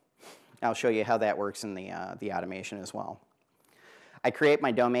table. I'll show you how that works in the automation as well. I create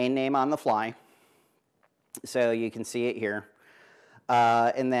my domain name on the fly, so you can see it here.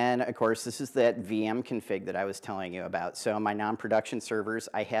 And then, of course, this is that VM config that I was telling you about. So my non-production servers,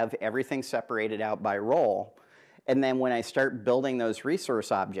 I have everything separated out by role. And then when I start building those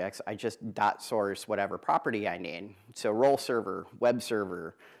resource objects, I just dot source whatever property I need. So role server, web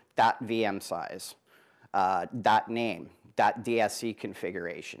server, dot VM size, dot name, dot DSC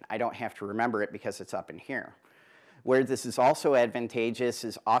configuration. I don't have to remember it because it's up in here. Where this is also advantageous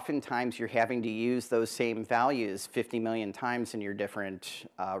is oftentimes you're having to use those same values 50 million times in your different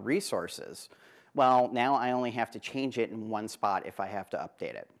resources. Well, now I only have to change it in one spot if I have to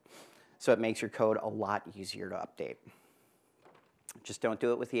update it. So it makes your code a lot easier to update. Just don't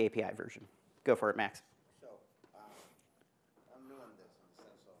do it with the API version. Go for it, Max. So, I'm new on this in the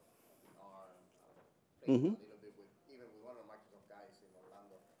sense of RM, a little bit with, even with one of the Microsoft guys in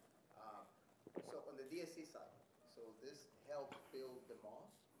Orlando. So on the DSC side, so this helps build the MOS?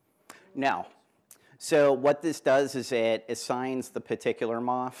 No. So what this does is it assigns the particular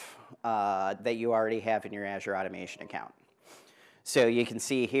MOF that you already have in your Azure Automation account. So you can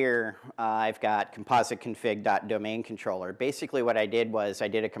see here, I've got composite config.domain controller. Basically what I did was I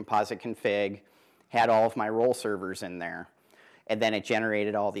did a composite config, had all of my role servers in there, and then it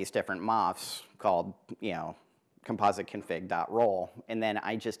generated all these different MOFs called, you know, composite config.role, and then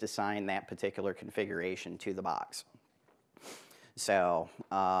I just assigned that particular configuration to the box. So,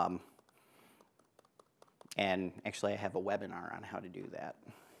 and actually I have a webinar on how to do that.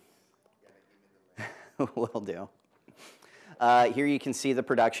 Will do. Here you can see the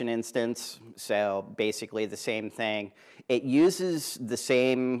production instance, so basically the same thing. It uses the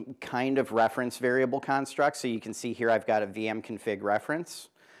same kind of reference variable construct, so you can see here I've got a VM config reference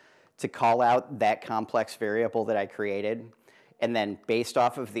to call out that complex variable that I created, and then based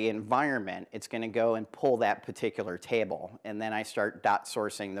off of the environment, it's going to go and pull that particular table, and then I start dot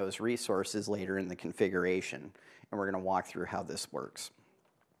sourcing those resources later in the configuration, and we're going to walk through how this works.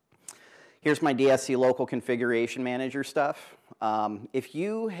 Here's my DSC local configuration manager stuff. If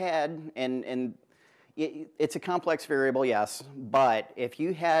you had, and it's a complex variable, yes, but if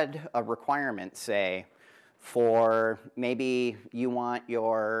you had a requirement, say, for maybe you want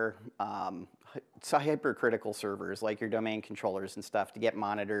your hypercritical servers, like your domain controllers and stuff, to get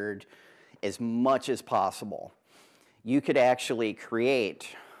monitored as much as possible, you could actually create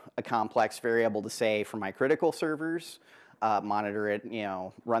a complex variable to say, for my critical servers, monitor it, you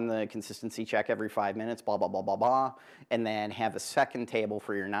know, run the consistency check every 5 minutes, blah, blah, blah, blah, blah, and then have a second table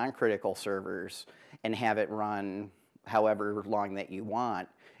for your non-critical servers and have it run however long that you want,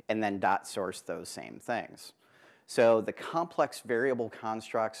 and then dot source those same things. So the complex variable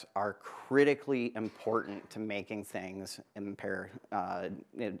constructs are critically important to making things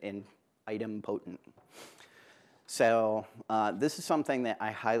idempotent. So this is something that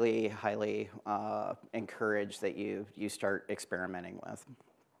I highly, highly encourage that you start experimenting with.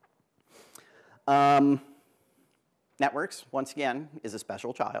 networks, once again, is a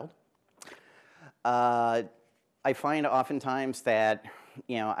special child. I find oftentimes that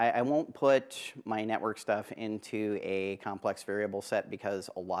I won't put my network stuff into a complex variable set because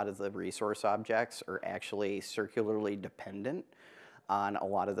a lot of the resource objects are actually circularly dependent on a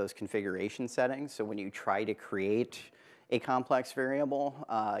lot of those configuration settings. So when you try to create a complex variable,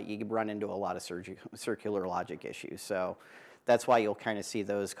 you run into a lot of circular logic issues. So that's why you'll kind of see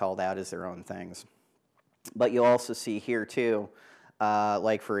those called out as their own things. But you'll also see here too,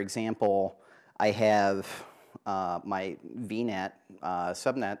 like for example, I have my VNet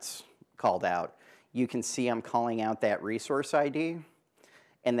subnets called out. You can see I'm calling out that resource ID,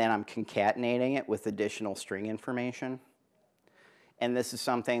 and then I'm concatenating it with additional string information. And this is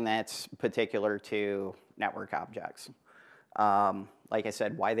something that's particular to network objects. Like I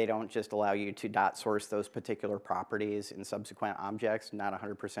said, why they don't just allow you to dot source those particular properties in subsequent objects, not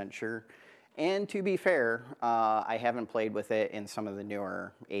 100% sure. And to be fair, I haven't played with it in some of the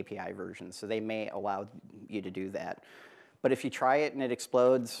newer API versions, so they may allow you to do that. But if you try it and it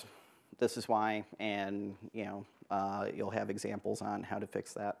explodes, this is why, and you'll have examples on how to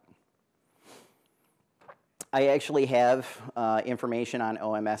fix that. I actually have information on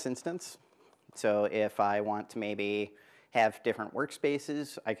OMS instance. So if I want to maybe have different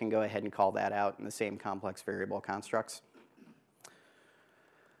workspaces, I can go ahead and call that out in the same complex variable constructs.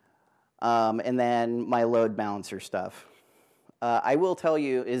 And then my load balancer stuff. I will tell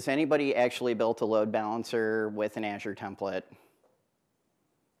you, is anybody actually built a load balancer with an Azure template?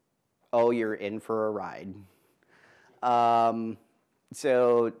 Oh, you're in for a ride.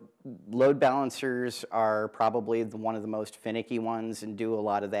 So load balancers are probably one of the most finicky ones and do a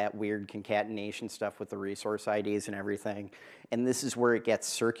lot of that weird concatenation stuff with the resource IDs and everything. And this is where it gets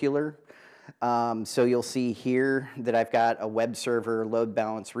circular. So you'll see here that I've got a web server load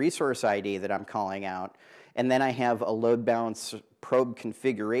balance resource ID that I'm calling out. And then I have a load balance probe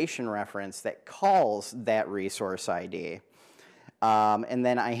configuration reference that calls that resource ID. And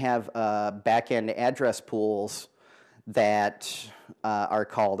then I have backend address pools that are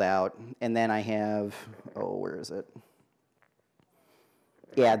called out. And then I have, oh, where is it?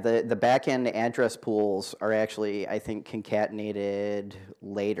 Yeah, the backend address pools are actually, I think, concatenated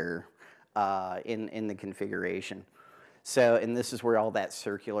later in the configuration. So, and this is where all that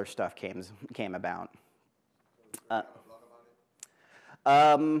circular stuff came about.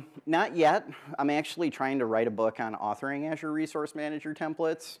 Not yet. I'm actually trying to write a book on authoring Azure Resource Manager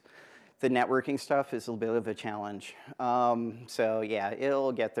templates. The networking stuff is a bit of a challenge. So yeah,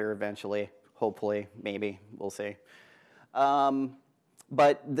 it'll get there eventually, hopefully, maybe, we'll see.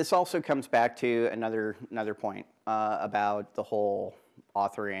 But this also comes back to another point about the whole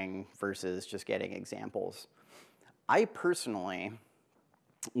authoring versus just getting examples. I personally,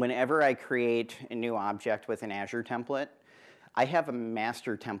 whenever I create a new object with an Azure template, I have a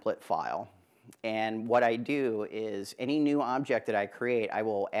master template file. And what I do is any new object that I create, I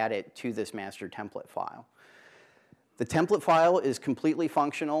will add it to this master template file. The template file is completely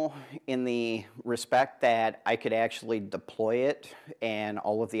functional in the respect that I could actually deploy it and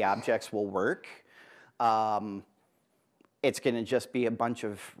all of the objects will work. It's going to just be a bunch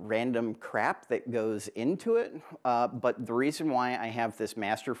of random crap that goes into it. But the reason why I have this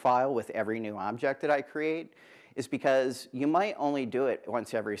master file with every new object that I create is because you might only do it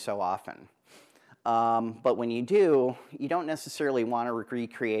once every so often. But when you do, you don't necessarily want to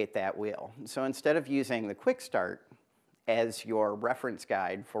recreate that wheel. So instead of using the quick start as your reference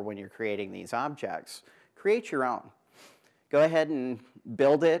guide for when you're creating these objects, create your own. Go ahead and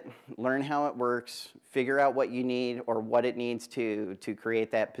build it, learn how it works, figure out what you need or what it needs to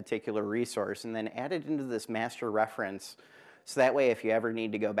create that particular resource, and then add it into this master reference. So that way, if you ever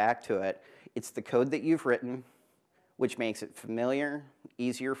need to go back to it, it's the code that you've written, which makes it familiar,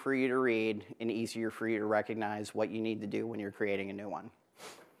 easier for you to read, and easier for you to recognize what you need to do when you're creating a new one.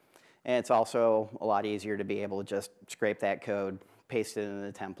 And it's also a lot easier to be able to just scrape that code, paste it in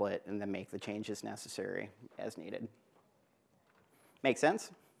the template, and then make the changes necessary as needed. Make sense?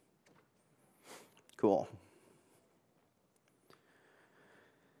 Cool.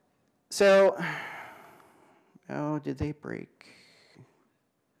 So, oh, did they break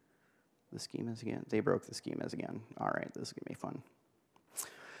the schemas again? They broke the schemas again. All right, this is going to be fun.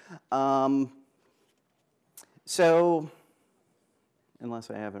 So, unless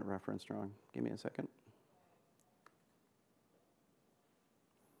I have it referenced wrong, give me a second.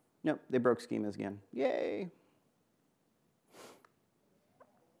 Nope, they broke schemas again. Yay.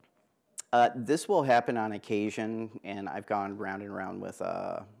 This will happen on occasion, and I've gone round and round with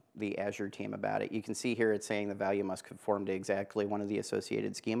the Azure team about it. You can see here it's saying the value must conform to exactly one of the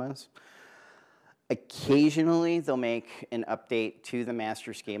associated schemas. Occasionally, they'll make an update to the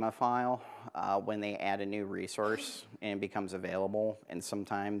master schema file when they add a new resource and it becomes available. And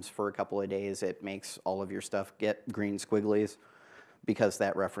sometimes for a couple of days, it makes all of your stuff get green squigglies because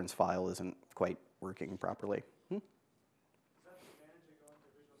that reference file isn't quite working properly. Is that the advantage of going to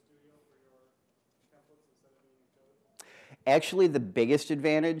Visual Studio for your templates instead of being in code? Actually, the biggest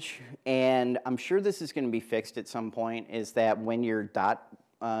advantage, and I'm sure this is going to be fixed at some point, is that when you're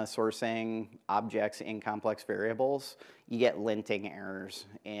sourcing objects in complex variables, you get linting errors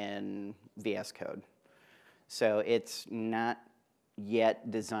in VS Code. So it's not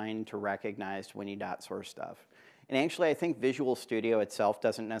yet designed to recognize when you .source stuff. And actually, I think Visual Studio itself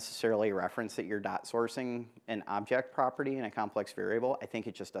doesn't necessarily reference that you're .sourcing an object property in a complex variable. I think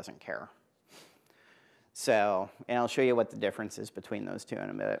it just doesn't care. So, and I'll show you what the difference is between those two in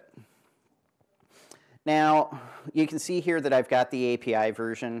a minute. Now, you can see here that I've got the API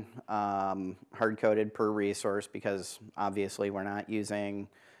version hard-coded per resource because obviously we're not using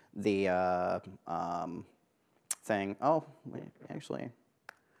the thing. Oh, wait, actually,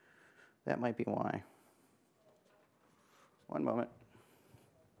 that might be why. One moment.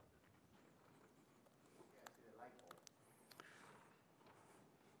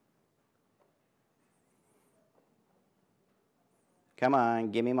 Come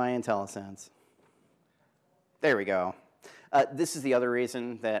on, give me my IntelliSense. There we go. This is the other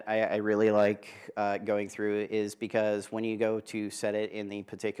reason that I really like going through is because when you go to set it in the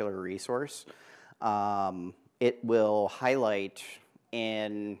particular resource, it will highlight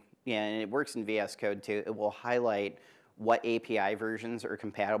and it works in VS Code too, it will highlight what API versions are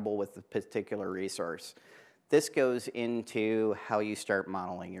compatible with the particular resource. This goes into how you start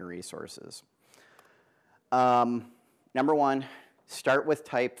modeling your resources. Number one, start with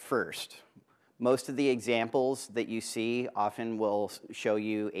type first. Most of the examples that you see often will show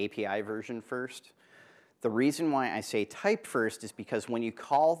you API version first. The reason why I say type first is because when you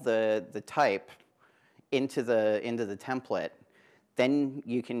call the type into the template, then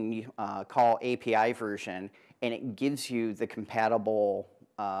you can call API version, and it gives you the compatible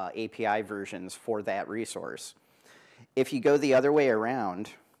API versions for that resource. If you go the other way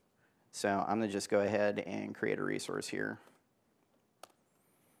around, so I'm going to just go ahead and create a resource here.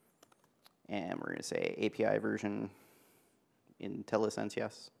 And we're going to say API version IntelliSense,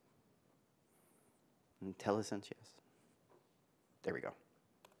 yes. IntelliSense, yes. There we go.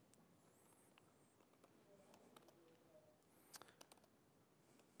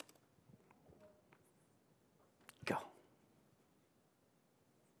 Go.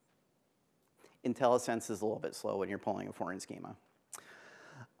 IntelliSense is a little bit slow when you're pulling a foreign schema.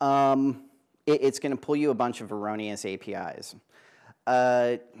 It's going to pull you a bunch of erroneous APIs.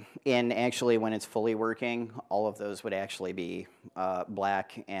 And actually, when it's fully working, all of those would actually be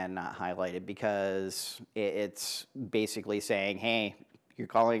black and not highlighted because it's basically saying, hey, you're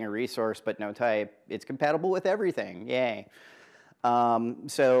calling a resource but no type. It's compatible with everything. Yay.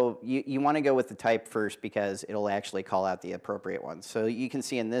 So you want to go with the type first because it'll actually call out the appropriate ones. So you can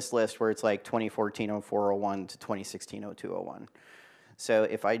see in this list where it's like 2014-0401 to 2016-0201. So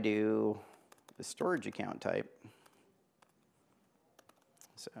if I do the storage account type,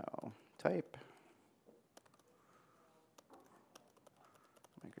 so type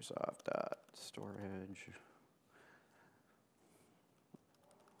Microsoft.storage.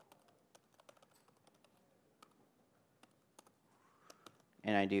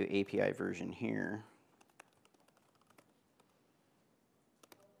 And I do API version here.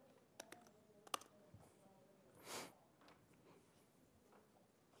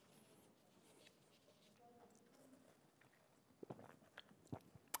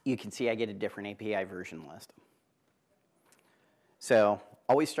 You can see I get a different API version list. So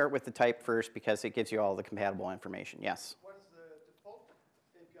always start with the type first because it gives you all the compatible information. Yes? What is the default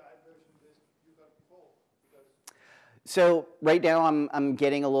API version list you got default? So right now I'm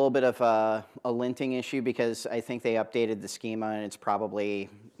getting a little bit of a linting issue because I think they updated the schema and it's probably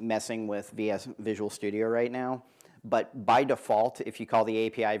messing with Visual Studio right now. But by default, if you call the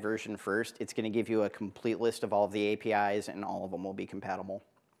API version first, it's going to give you a complete list of all of the APIs and all of them will be compatible.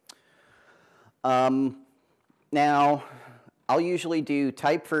 Now, I'll usually do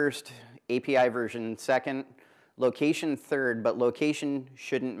type first, API version second, location third, but location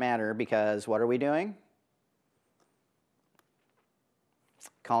shouldn't matter because what are we doing?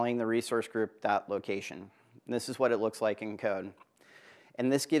 Calling the resource group .location. This is what it looks like in code.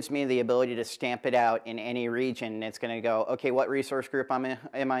 And this gives me the ability to stamp it out in any region. It's going to go, okay, what resource group am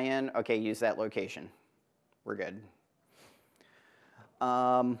I in? Okay, use that location. We're good.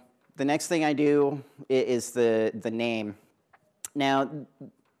 The next thing I do is the name. Now,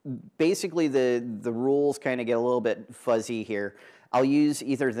 basically the rules kind of get a little bit fuzzy here. I'll use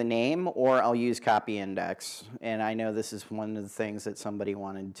either the name or I'll use copy index. And I know this is one of the things that somebody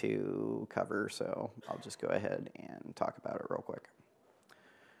wanted to cover, so I'll just go ahead and talk about it real quick.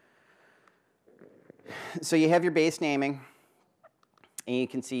 So you have your base naming, and you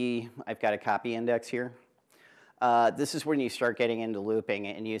can see I've got a copy index here. This is when you start getting into looping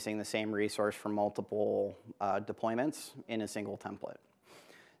and using the same resource for multiple deployments in a single template.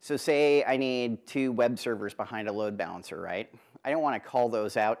 So say I need 2 web servers behind a load balancer, right? I don't want to call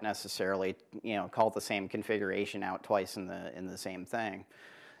those out necessarily, call the same configuration out twice in the same thing.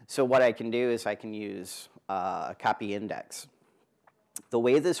 So what I can do is I can use copy index. The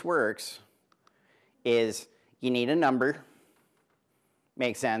way this works is you need a number.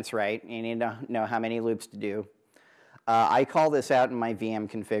 Makes sense, right? You need to know how many loops to do. I call this out in my VM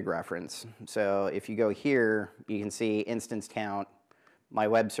config reference. So if you go here, you can see instance count, my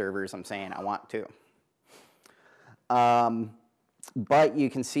web servers, I'm saying I want 2. But you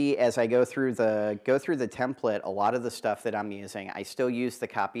can see as I go through the template, a lot of the stuff that I'm using, I still use the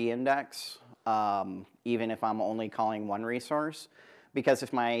copy index, even if I'm only calling one resource. Because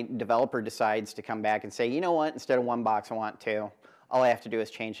if my developer decides to come back and say, you know what, instead of 1 box, I want 2, all I have to do is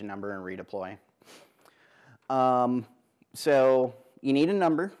change the number and redeploy. So you need a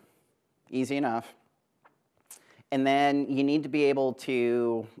number, easy enough. And then you need to be able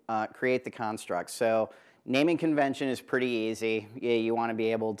to create the constructs. So naming convention is pretty easy. Yeah, you want to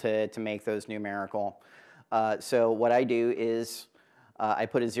be able to make those numerical. So what I do is I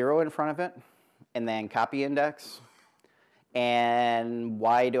put a 0 in front of it, and then copy index. And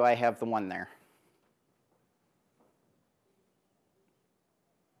why do I have the 1 there?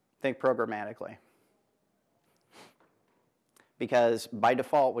 Think programmatically. Because by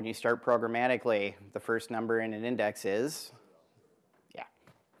default, when you start programmatically, the first number in an index is, yeah.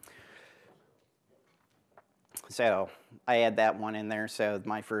 So I add that 1 in there, so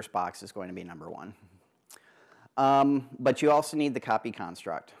my first box is going to be number 1. But you also need the copy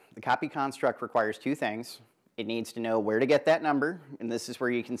construct. The copy construct requires 2 things. It needs to know where to get that number, and this is where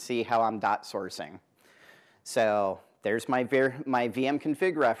you can see how I'm dot sourcing. So there's my VM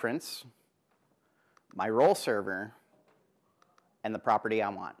config reference, my role server, and the property I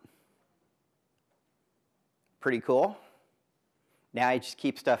want. Pretty cool. Now I just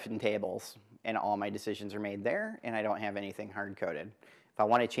keep stuff in tables, and all my decisions are made there, and I don't have anything hard-coded. If I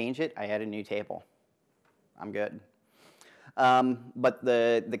want to change it, I add a new table. I'm good. But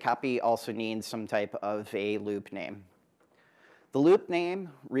the copy also needs some type of a loop name. The loop name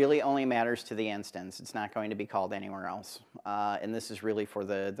really only matters to the instance. It's not going to be called anywhere else. And this is really for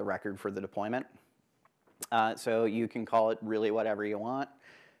the record for the deployment. So you can call it really whatever you want.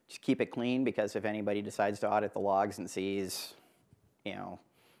 Just keep it clean, because if anybody decides to audit the logs and sees,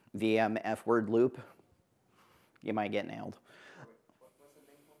 VM F word loop, you might get nailed.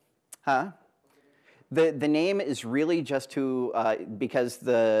 Huh? The name is really just to, because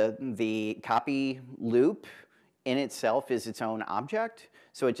the copy loop in itself is its own object,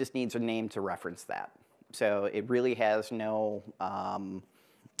 so it just needs a name to reference that. So it really has no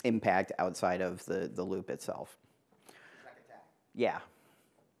impact outside of the loop itself. Like a tag. Yeah.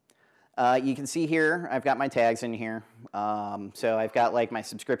 You can see here, I've got my tags in here. So I've got like my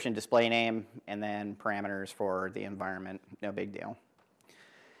subscription display name and then parameters for the environment, no big deal.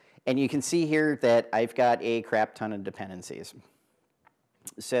 And you can see here that I've got a crap ton of dependencies.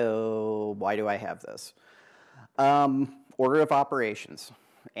 So why do I have this? Order of operations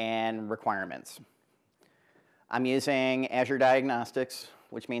and requirements. I'm using Azure Diagnostics,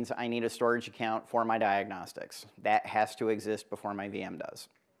 which means I need a storage account for my diagnostics. That has to exist before my VM does.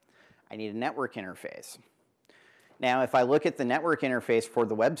 I need a network interface. Now, if I look at the network interface for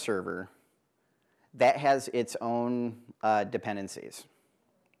the web server, that has its own dependencies.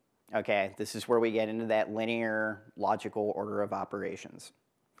 Okay, this is where we get into that linear logical order of operations.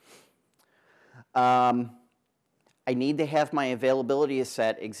 I need to have my availability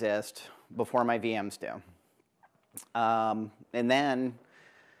set exist before my VMs do. And then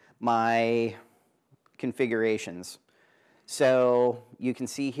my configurations. So you can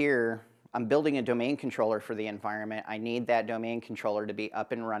see here, I'm building a domain controller for the environment. I need that domain controller to be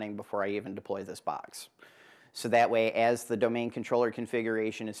up and running before I even deploy this box. So that way, as the domain controller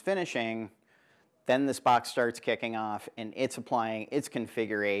configuration is finishing, then this box starts kicking off, and it's applying its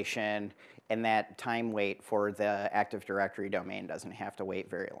configuration, and that time wait for the Active Directory domain doesn't have to wait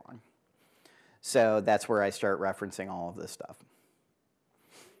very long. So that's where I start referencing all of this stuff.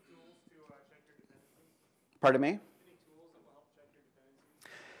 Pardon me?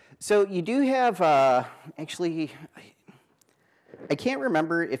 So you do have, actually, I can't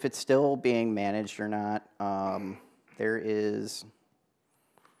remember if it's still being managed or not. There is,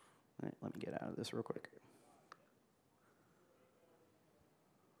 let me get out of this real quick.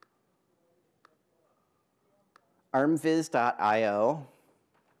 armviz.io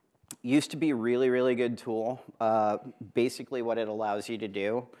used to be a really, really good tool. Basically what it allows you to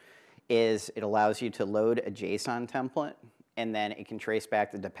do is it allows you to load a JSON template, and then it can trace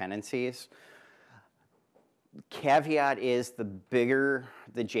back the dependencies. Caveat is the bigger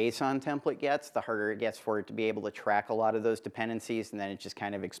the JSON template gets, the harder it gets for it to be able to track a lot of those dependencies, and then it just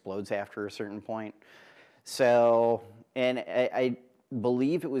kind of explodes after a certain point. So, and I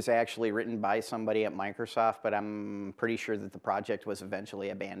believe it was actually written by somebody at Microsoft, but I'm pretty sure that the project was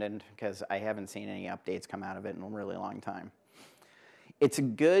eventually abandoned because I haven't seen any updates come out of it in a really long time. It's a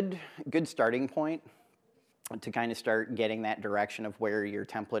good starting point to kind of start getting that direction of where your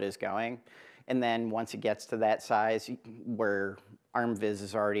template is going. And then once it gets to that size where ArmViz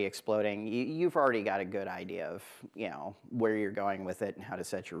is already exploding, you've already got a good idea of, you know, where you're going with it and how to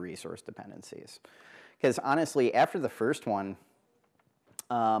set your resource dependencies. Because honestly, after the first one,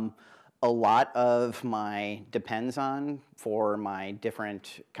 a lot of my depends on for my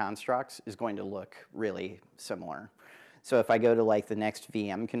different constructs is going to look really similar. So if I go to like the next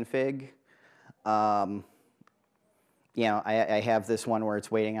VM config, you know, I have this one where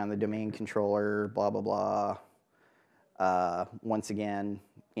it's waiting on the domain controller, blah, blah, blah. Once again,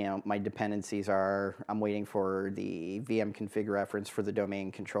 you know, my dependencies are, I'm waiting for the VM config reference for the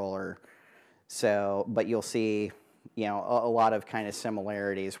domain controller. So, but you'll see, you know, a lot of kind of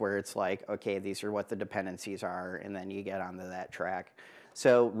similarities where it's like, okay, these are what the dependencies are, and then you get onto that track.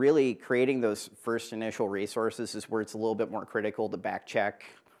 So really creating those first initial resources is where it's a little bit more critical to back check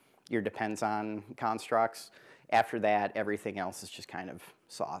your depends on constructs. After that, everything else is just kind of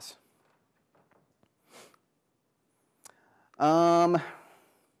sauce.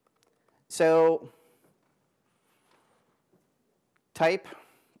 So type,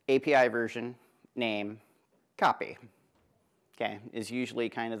 API version, name, copy, okay, is usually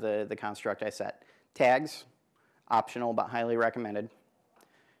kind of the construct I set. Tags, optional but highly recommended.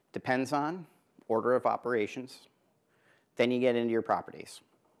 Depends on, order of operations. Then you get into your properties,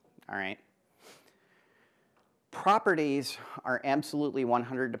 all right? Properties are absolutely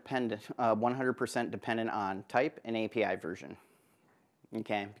 100% dependent on type and API version,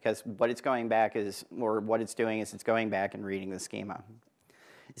 okay? Because what it's going back is, or what it's doing is it's going back and reading the schema.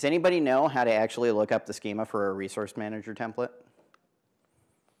 Does anybody know how to actually look up the schema for a resource manager template?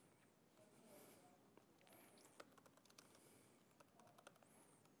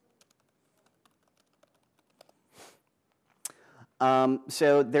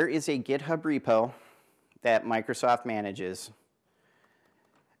 So there is a GitHub repo that Microsoft manages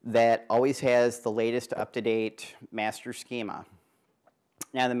that always has the latest up-to-date master schema.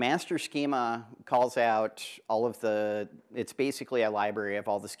 Now the master schema calls out all of the, it's basically a library of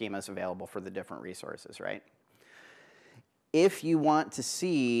all the schemas available for the different resources, right? If you want to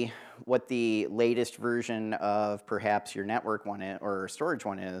see what the latest version of perhaps your network one is, or storage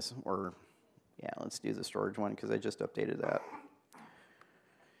one is, or yeah, let's do the storage one because I just updated that.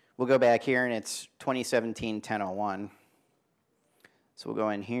 We'll go back here and it's 2017-1001. So we'll go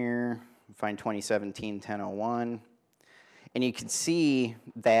in here, find 2017-1001. And you can see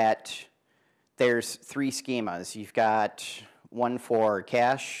that there's three schemas. You've got one for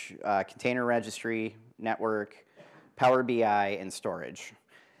cache, container registry, network, Power BI, and storage.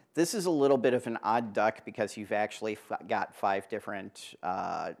 This is a little bit of an odd duck because you've actually got 5 different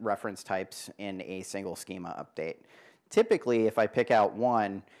reference types in a single schema update. Typically, if I pick out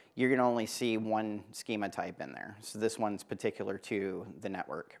one, you're going to only see one schema type in there. So this one's particular to the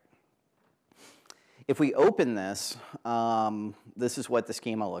network. If we open this, this is what the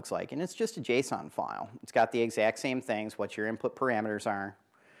schema looks like. And it's just a JSON file. It's got the exact same things, what your input parameters are.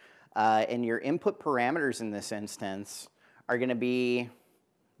 And your input parameters in this instance are going to be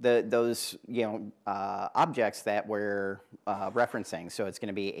those objects that we're referencing. So it's going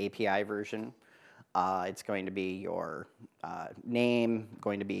to be API version. It's going to be your name,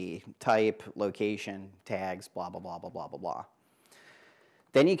 going to be type, location, tags, blah, blah, blah, blah, blah, blah, blah.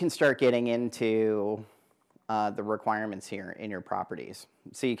 Then you can start getting into the requirements here in your properties.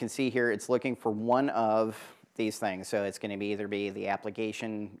 So you can see here it's looking for one of these things. So it's going to either be the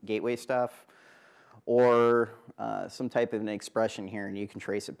application gateway stuff or some type of an expression here, and you can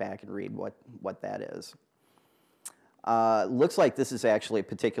trace it back and read what that is. Looks like this is actually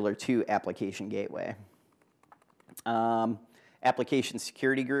particular to application gateway. Application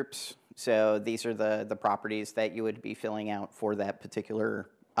security groups. So these are the properties that you would be filling out for that particular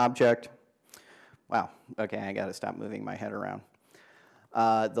object. Wow, okay, I gotta stop moving my head around.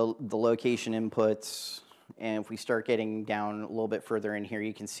 the location inputs, and if we start getting down a little bit further in here,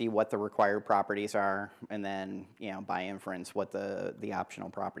 you can see what the required properties are, and then, you know, by inference, what the optional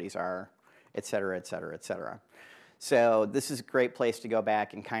properties are, et cetera, et cetera, et cetera. So this is a great place to go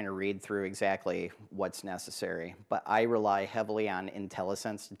back and kind of read through exactly what's necessary. But I rely heavily on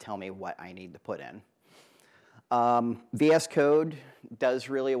IntelliSense to tell me what I need to put in. VS Code does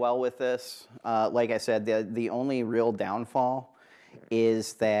really well with this. Like I said, the only real downfall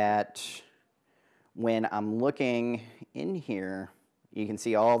is that when I'm looking in here, you can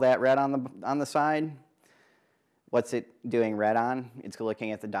see all that red on the side. What's it doing red on? It's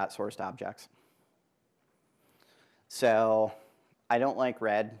looking at the .sourced objects. So I don't like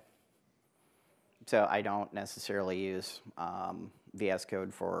red, so I don't necessarily use VS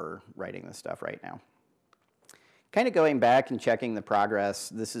Code for writing this stuff right now. Kind of going back and checking the progress,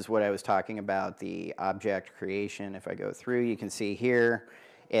 this is what I was talking about, the object creation. If I go through, you can see here,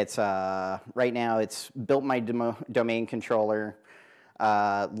 it's right now it's built my domain controller,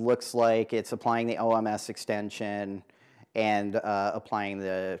 looks like it's applying the OMS extension, and applying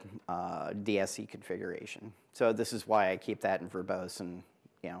the DSC configuration. So this is why I keep that in verbose, and,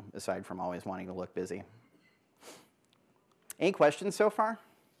 you know, aside from always wanting to look busy. Any questions so far?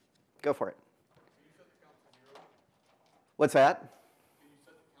 Go for it. Can you set the count to 0? What's that? Can you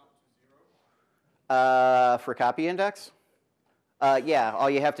set the count to 0? For copy index? Yeah, all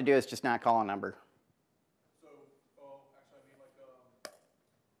you have to do is just not call a number. So, actually, I mean, like,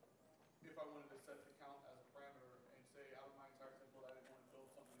 if I wanted to set the count as a parameter and say out of my entire template I didn't want to build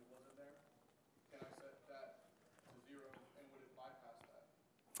something that wasn't there, can I set that to 0 and would it bypass that?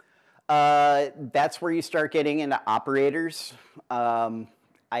 That's where you start getting into operators.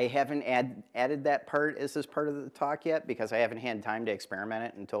 I haven't added that part as this part of the talk yet because I haven't had time to experiment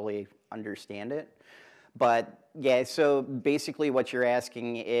it and totally understand it. But yeah, so basically what you're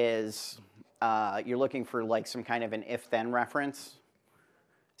asking is you're looking for like some kind of an if-then reference.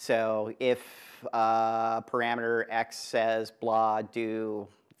 So if parameter X says blah, do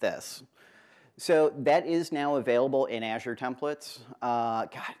this. So that is now available in Azure Templates. God,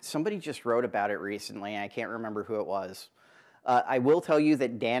 somebody just wrote about it recently, and I can't remember who it was. I will tell you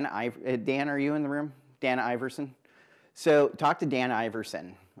that Dan, are you in the room? Dan Iverson? So talk to Dan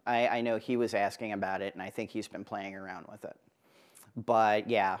Iverson. I know he was asking about it, and I think he's been playing around with it. But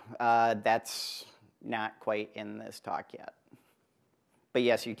yeah, that's not quite in this talk yet. But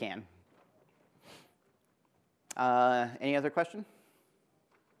yes, you can. Any other question?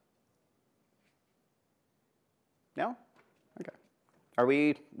 No? Okay.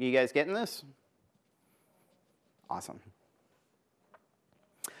 You guys getting this? Awesome.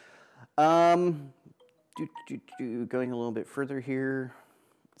 Going a little bit further here.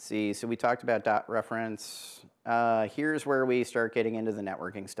 Let's see, so we talked about dot reference. Here's where we start getting into the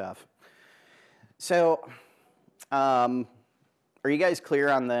networking stuff. So, are you guys clear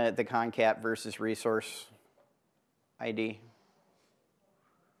on the concat versus resource ID?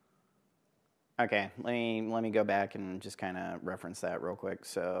 Okay, let me go back and just kind of reference that real quick.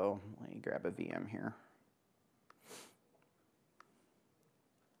 So let me grab a VM here.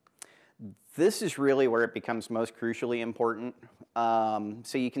 This is really where it becomes most crucially important.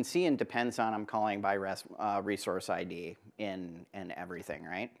 So you can see in depends on, I'm calling by resource ID in everything,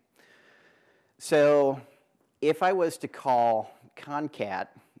 right? So if I was to call concat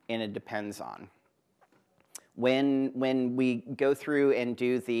in a depends on, when we go through and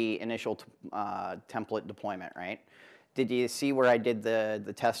do the initial template deployment, right? Did you see where I did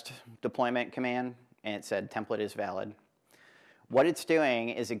the test deployment command and it said template is valid? What it's doing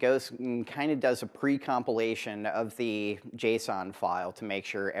is it goes and kind of does a pre-compilation of the JSON file to make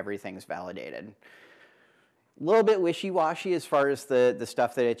sure everything's validated. A little bit wishy-washy as far as the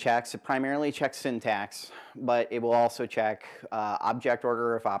stuff that it checks. It primarily checks syntax, but it will also check object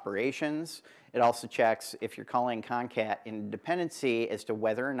order of operations. It also checks if you're calling concat in dependency as to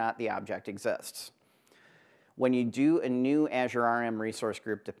whether or not the object exists. When you do a new Azure RM resource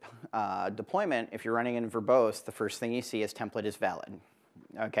group deployment, if you're running in verbose, the first thing you see is template is valid,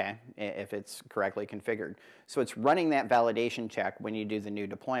 okay, if it's correctly configured. So it's running that validation check when you do the new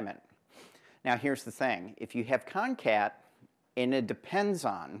deployment. Now here's the thing. If you have concat in a depends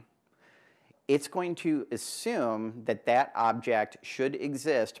on, it's going to assume that that object should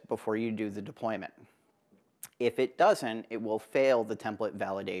exist before you do the deployment. If it doesn't, it will fail the template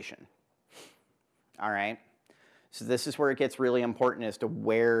validation. All right? So this is where it gets really important as to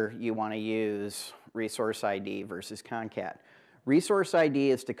where you want to use resource ID versus concat. Resource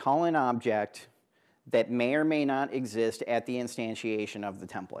ID is to call an object that may or may not exist at the instantiation of the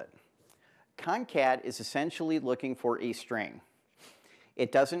template. Concat is essentially looking for a string.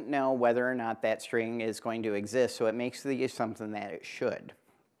 It doesn't know whether or not that string is going to exist, so it makes the assumption that it should.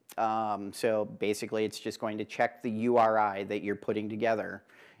 So basically, it's just going to check the URI that you're putting together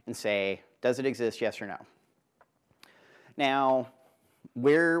and say, does it exist, yes or no? Now,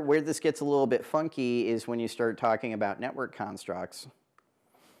 where this gets a little bit funky is when you start talking about network constructs.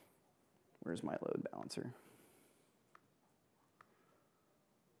 Where's my load balancer?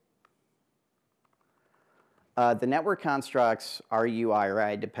 The network constructs are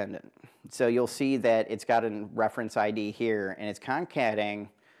URI dependent. So you'll see that it's got a reference ID here, and it's concatenating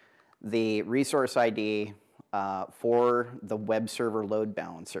the resource ID for the web server load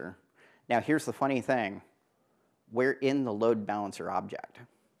balancer. Now here's the funny thing. We're in the load balancer object,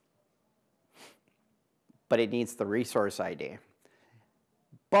 but it needs the resource ID.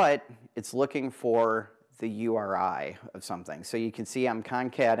 But it's looking for the URI of something. So you can see I'm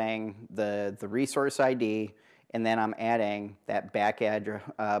concatenating the resource ID, and then I'm adding that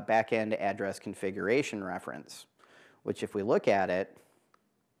back-end address configuration reference, which if we look at it,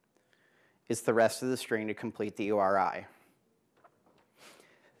 is the rest of the string to complete the URI.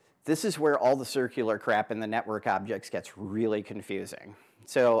 This is where all the circular crap in the network objects gets really confusing.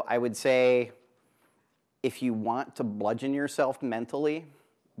 So I would say if you want to bludgeon yourself mentally,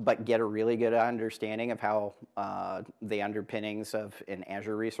 but get a really good understanding of how the underpinnings of an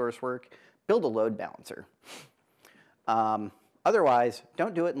Azure resource work, build a load balancer. Otherwise,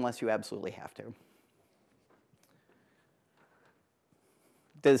 don't do it unless you absolutely have to.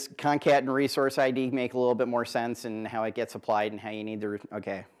 Does concat and resource ID make a little bit more sense in how it gets applied and how you need to,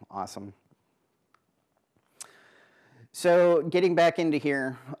 okay, awesome. So getting back into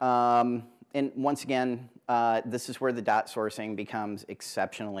here, and once again, this is where the dot sourcing becomes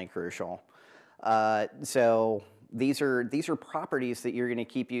exceptionally crucial. So these are properties that you're going to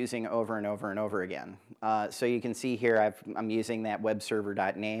keep using over and over and over again. So you can see here I'm using that web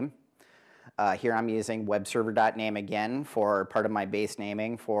server.name. Here I'm using web server.name again for part of my base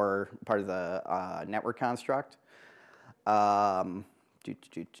naming for part of the network construct.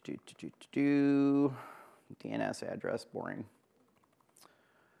 DNS address, boring.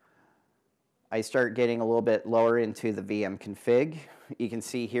 I start getting a little bit lower into the VM config. You can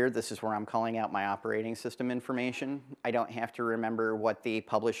see here, this is where I'm calling out my operating system information. I don't have to remember what the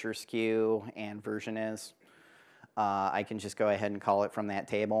publisher SKU and version is. I can just go ahead and call it from that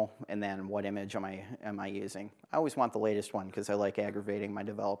table, and then what image am I using? I always want the latest one because I like aggravating my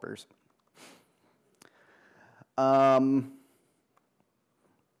developers. Getting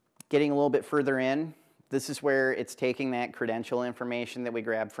a little bit further in, this is where it's taking that credential information that we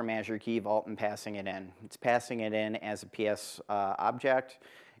grabbed from Azure Key Vault and passing it in. It's passing it in as a PS object,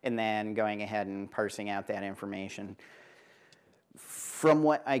 and then going ahead and parsing out that information. From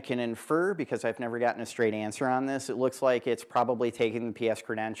what I can infer, because I've never gotten a straight answer on this, it looks like it's probably taking the PS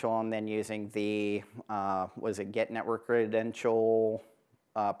credential and then using the, get network credential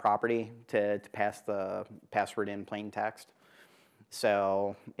property to pass the password in plain text.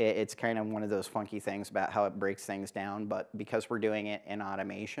 So it's kind of one of those funky things about how it breaks things down, but because we're doing it in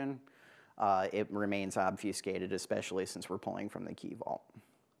automation, it remains obfuscated, especially since we're pulling from the key vault.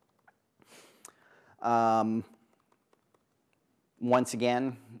 Once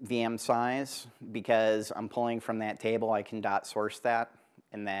again, VM size, because I'm pulling from that table, I can dot source that,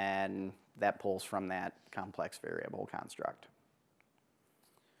 and then that pulls from that complex variable construct.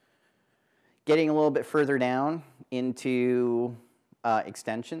 Getting a little bit further down into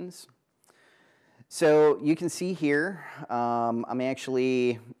extensions. So you can see here, I'm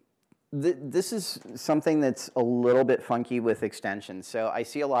actually, this is something that's a little bit funky with extensions. So I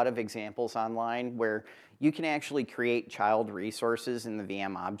see a lot of examples online where you can actually create child resources in the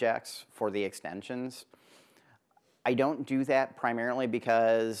VM objects for the extensions. I don't do that primarily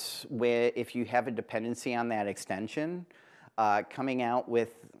because if you have a dependency on that extension, coming out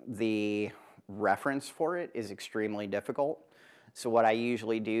with the reference for it is extremely difficult. So what I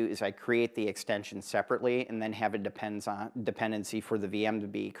usually do is I create the extension separately and then have a dependency for the VM to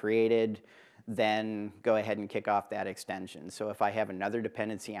be created, then go ahead and kick off that extension. So if I have another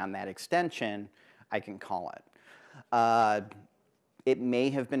dependency on that extension, I can call it. It may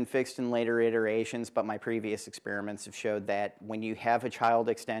have been fixed in later iterations, but my previous experiments have showed that when you have a child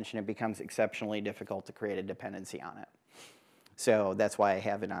extension, it becomes exceptionally difficult to create a dependency on it. So that's why I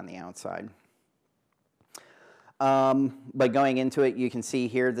have it on the outside. But going into it, you can see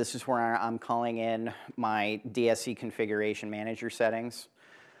here, this is where I'm calling in my DSC configuration manager settings.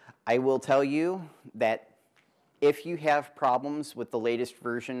 I will tell you that if you have problems with the latest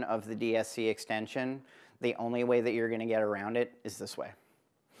version of the DSC extension, the only way that you're going to get around it is this way.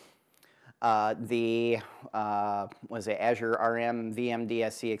 Was it Azure RM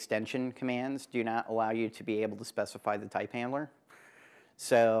DSC extension commands do not allow you to be able to specify the type handler.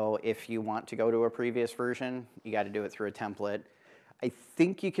 So if you want to go to a previous version, you got to do it through a template. I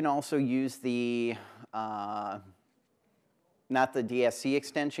think you can also use the, not the DSC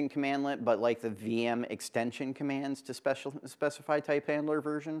extension commandlet, but like the VM extension commands to specify type handler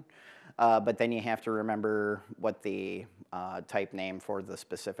version. But then you have to remember what the type name for the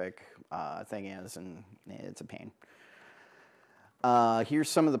specific thing is, and it's a pain. Here's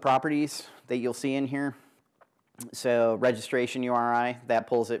some of the properties that you'll see in here. So registration URI, that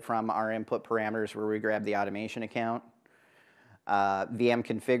pulls it from our input parameters where we grab the automation account. VM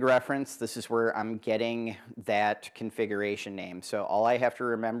config reference, this is where I'm getting that configuration name. So all I have to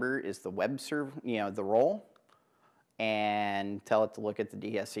remember is the web server, the role, and tell it to look at the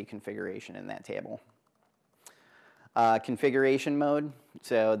DSC configuration in that table. Configuration mode,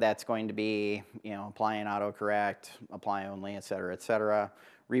 so that's going to be, apply and autocorrect, apply only, et cetera, et cetera.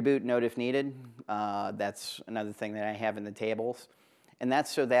 Reboot note if needed, that's another thing that I have in the tables. And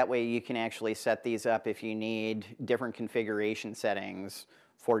that's so that way you can actually set these up if you need different configuration settings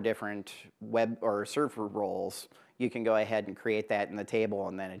for different web or server roles. You can go ahead and create that in the table,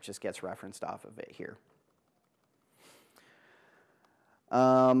 and then it just gets referenced off of it here.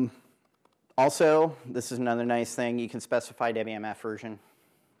 Also, this is another nice thing. You can specify WMF version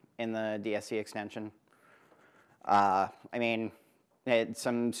in the DSC extension. I mean,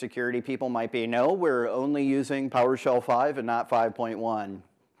 some security people might be, no, we're only using PowerShell 5 and not 5.1.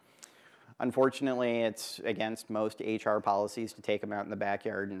 Unfortunately, it's against most HR policies to take them out in the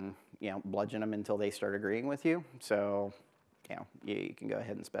backyard and bludgeon them until they start agreeing with you. So you can go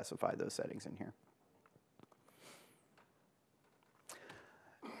ahead and specify those settings in here.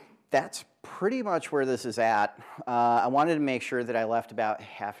 That's pretty much where this is at. I wanted to make sure that I left about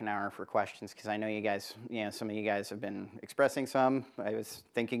half an hour for questions because I know you guys, some of you guys have been expressing some. I was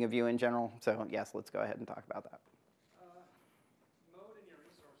thinking of you in general. So yes, let's go ahead and talk about that. Mode in your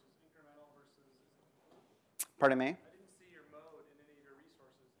resources, incremental versus... Pardon me? I didn't see your mode in any of your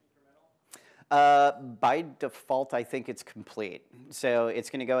resources, incremental. By default, I think it's complete. So it's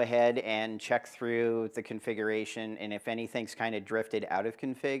going to go ahead and check through the configuration, and if anything's kind of drifted out of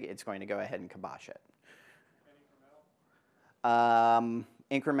config, it's going to go ahead and kibosh it. And incremental?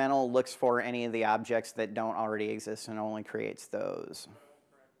 Incremental looks for any of the objects that don't already exist and only creates those.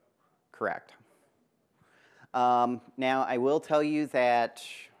 Correct. Now, I will tell you that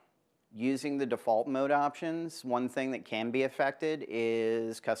using the default mode options, one thing that can be affected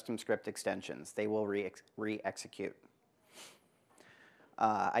is custom script extensions. They will re-execute.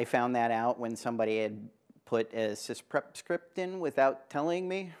 I found that out when somebody had put a sysprep script in without telling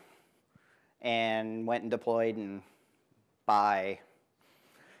me and went and deployed and bye.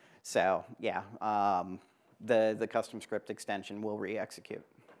 So yeah, the custom script extension will re-execute.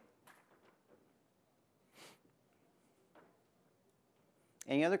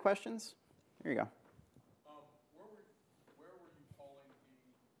 Any other questions? Here you go. Where were you calling the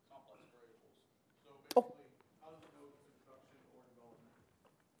complex variables? So Oh. basically, how does it know if it's introduction or development?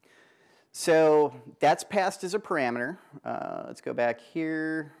 So that's passed as a parameter. Let's go back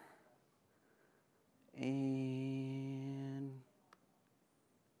here. And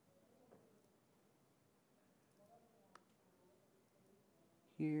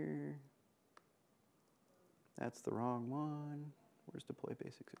here. That's the wrong one. Where's deploy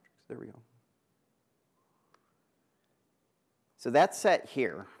basic Citrix? There we go. So that's set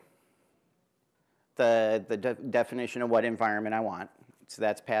here. The definition of what environment I want. So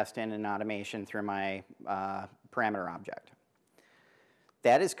that's passed in an automation through my parameter object.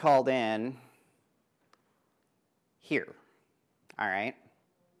 That is called in here. All right.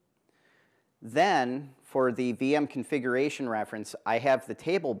 Then for the VM configuration reference, I have the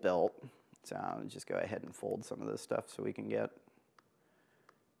table built. So I'll just go ahead and fold some of this stuff so we can get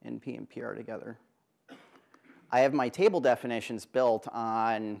NP and PR together. I have my table definitions built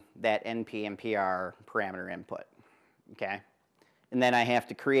on that NP and PR parameter input, okay? And then I have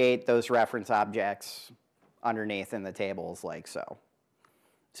to create those reference objects underneath in the tables like so.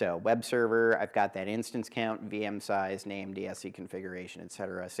 So web server, I've got that instance count, VM size, name, DSC configuration, et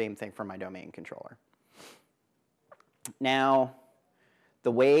cetera. Same thing for my domain controller. Now,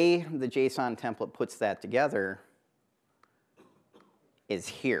 the way the JSON template puts that together is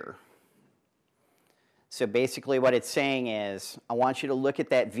here. So basically what it's saying is, I want you to look at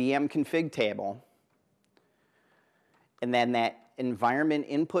that VM config table, and then that environment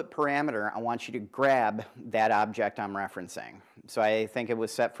input parameter, I want you to grab that object I'm referencing. So I think it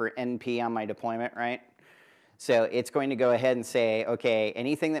was set for NP on my deployment, right? So it's going to go ahead and say, okay,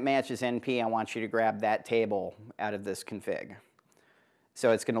 anything that matches NP, I want you to grab that table out of this config.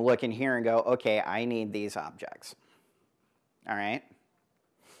 So it's going to look in here and go, okay, I need these objects. All right?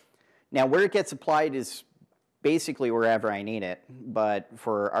 Now, where it gets applied is basically wherever I need it. But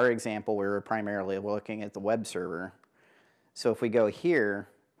for our example, we were primarily looking at the web server. So if we go here,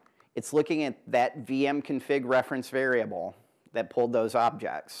 it's looking at that VM config reference variable that pulled those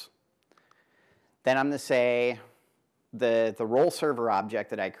objects. Then I'm going to say the role server object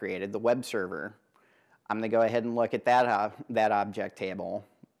that I created, the web server, I'm going to go ahead and look at that object table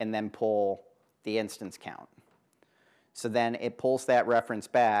and then pull the instance count. So then it pulls that reference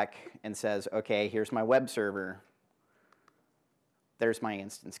back and says, okay, here's my web server. There's my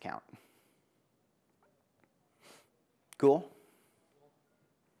instance count. Cool?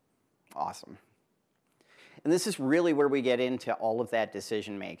 Awesome. And this is really where we get into all of that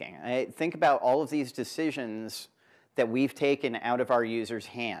decision making. Think about all of these decisions that we've taken out of our users'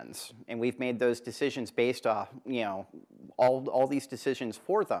 hands, and we've made those decisions based off, all these decisions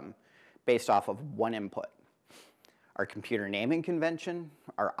for them based off of one input. Our computer naming convention,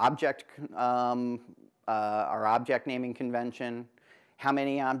 our object naming convention, how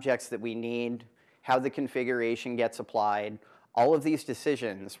many objects that we need, how the configuration gets applied. All of these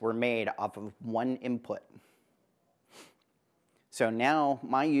decisions were made off of one input. So now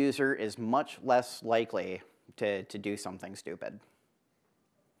my user is much less likely to do something stupid.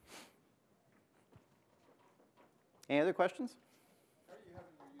 Any other questions? How are you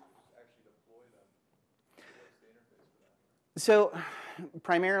having your users actually deploy them? What's the interface for that? So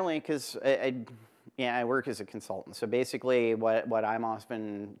primarily because I work as a consultant. So basically what I'm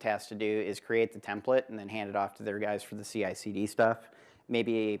often tasked to do is create the template and then hand it off to their guys for the CI/CD stuff.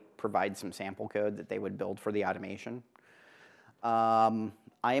 Maybe provide some sample code that they would build for the automation.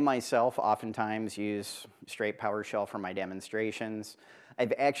 I myself oftentimes use straight PowerShell for my demonstrations.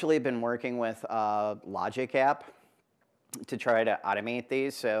 I've actually been working with Logic app to try to automate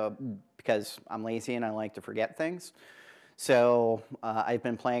these, so because I'm lazy and I like to forget things. So I've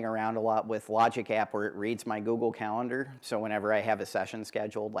been playing around a lot with Logic app where it reads my Google Calendar. So whenever I have a session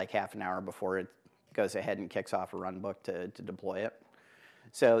scheduled, like half an hour before it goes ahead and kicks off a runbook to deploy it.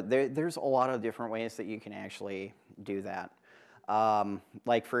 So there's a lot of different ways that you can actually do that.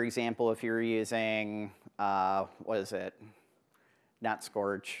 Like for example, if you're using, what is it? Not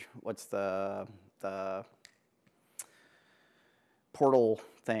Scorch, what's the portal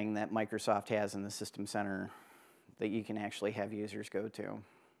thing that Microsoft has in the System Center that you can actually have users go to?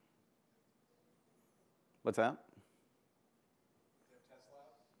 What's that?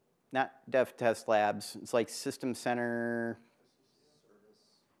 Not Dev Test Labs. It's like System Center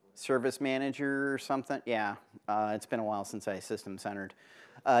Service Manager or something. Yeah, it's been a while since I system centered.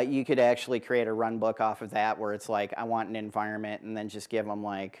 You could actually create a run book off of that where it's like, I want an environment, and then just give them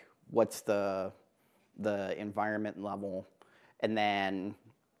like, what's the environment level, and then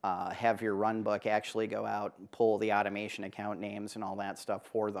have your run book actually go out and pull the automation account names and all that stuff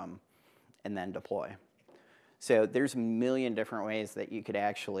for them, and then deploy. So there's a million different ways that you could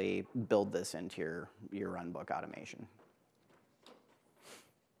actually build this into your run book automation.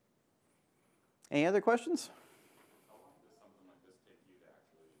 Any other questions? How long does something like this take you to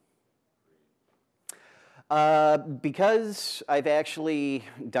actually create? Because I've actually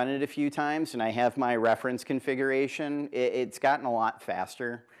done it a few times and I have my reference configuration, it's gotten a lot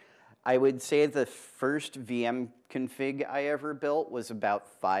faster. I would say the first VM config I ever built was about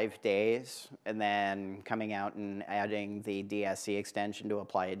 5 days, and then coming out and adding the DSC extension to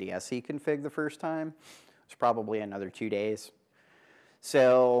apply a DSC config the first time was probably another 2 days.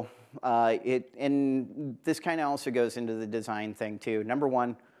 So and this kind of also goes into the design thing too. Number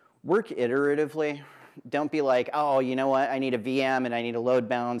one, work iteratively. Don't be like, oh, you know what, I need a VM and I need a load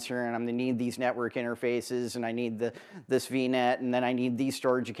balancer and I'm gonna need these network interfaces and I need this VNet and then I need these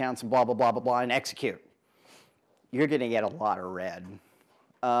storage accounts and blah, blah, blah, blah, blah, and execute. You're gonna get a lot of red.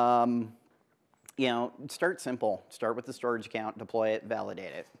 Start simple. Start with the storage account, deploy it,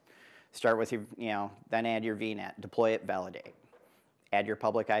 validate it. Start with your, then add your VNet, deploy it, validate. Add your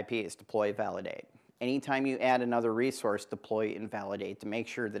public IPs, deploy, validate. Anytime you add another resource, deploy and validate to make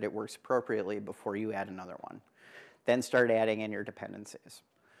sure that it works appropriately before you add another one. Then start adding in your dependencies.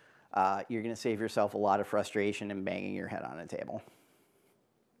 You're going to save yourself a lot of frustration and banging your head on a table.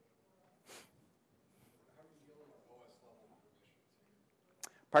 How do you deal with OS level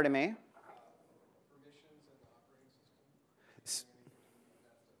permissions? Pardon me? Permissions in the operating system?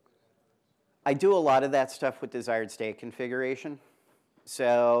 I do a lot of that stuff with desired state configuration.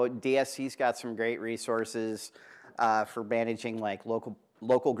 So DSC's got some great resources for managing like local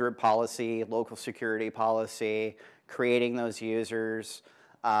local group policy, local security policy, creating those users.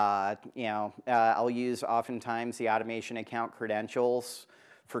 I'll use oftentimes the automation account credentials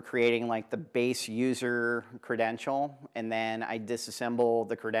for creating like the base user credential, and then I disassemble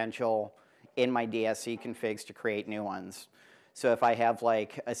the credential in my DSC configs to create new ones. So if I have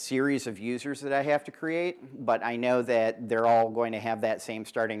like a series of users that I have to create, but I know that they're all going to have that same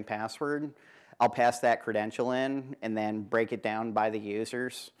starting password, I'll pass that credential in and then break it down by the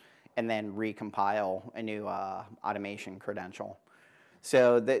users and then recompile a new automation credential.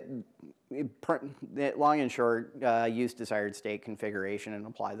 So that long and short, use desired state configuration and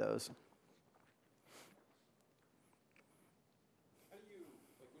apply those. How do you,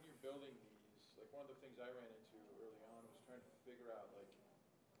 like when you're building these, like one of the things I ran into early on was trying to figure out like,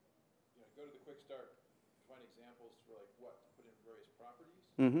 go to the quick start, find examples for like what to put in various properties.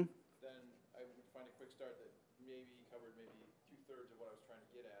 Mm-hmm. Then I would find a quick start that maybe covered maybe 2/3 of what I was trying to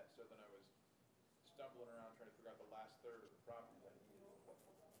get at. So then I was stumbling around trying to figure out the last third of the properties I needed,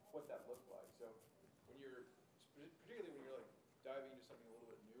 what that looked like. So when you're, particularly when you're like diving into something a little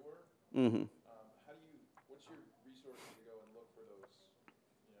bit newer, Mm-hmm. What's your resources to go and look for those,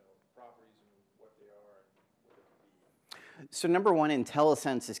 properties and what they are and what they can be? So number one,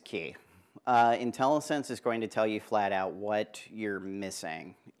 IntelliSense is key. IntelliSense is going to tell you flat out what you're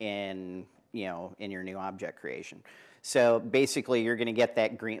missing in your new object creation. So basically, you're going to get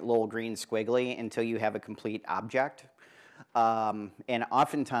that little green squiggly until you have a complete object. And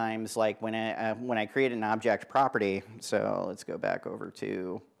oftentimes, like when I create an object property, so let's go back over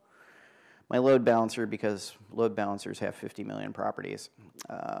to my load balancer because load balancers have 50 million properties.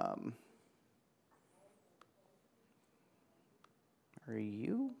 Are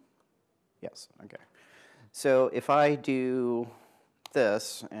you? Yes, okay. So if I do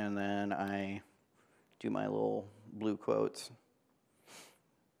this and then I do my little blue quotes,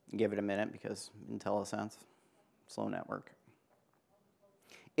 give it a minute because IntelliSense, slow network.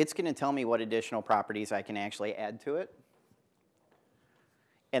 It's going to tell me what additional properties I can actually add to it,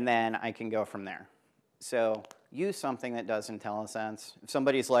 and then I can go from there. So use something that does IntelliSense. If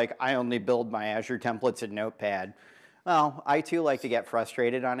somebody's like, I only build my Azure templates in Notepad, well, I too like to get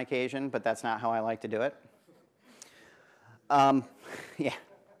frustrated on occasion, but that's not how I like to do it. Yeah.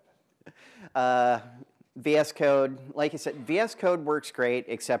 VS Code, like I said, VS Code works great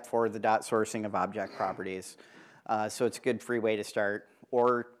except for the dot sourcing of object properties. So it's a good free way to start.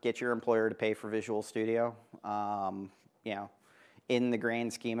 Or get your employer to pay for Visual Studio. In the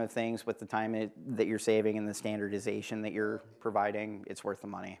grand scheme of things, with the time that you're saving and the standardization that you're providing, it's worth the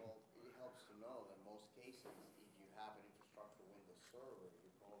money. Well, it helps to know that in most cases, if you have an infrastructure Windows server,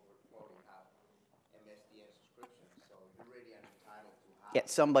 you probably have MSDN subscription, so you're already entitled to have Yeah,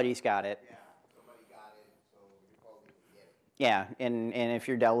 somebody's got it. Yeah, somebody got it, so you probably can get it. Yeah, and if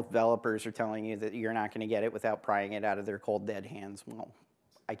your developers are telling you that you're not going to get it without prying it out of their cold, dead hands, well,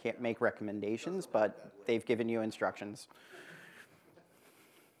 I can't make recommendations, but they've given you instructions.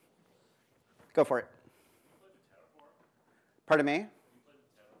 Go for it. Pardon me?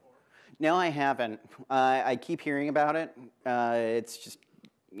 No, I haven't. I keep hearing about it. It's just,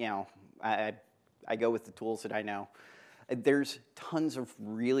 I go with the tools that I know. There's tons of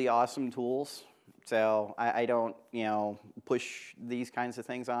really awesome tools, so I don't, push these kinds of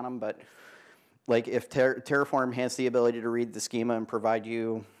things on them. But like, if Terraform has the ability to read the schema and provide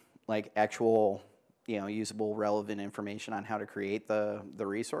you like actual, usable, relevant information on how to create the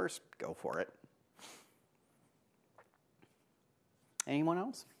resource, go for it. Anyone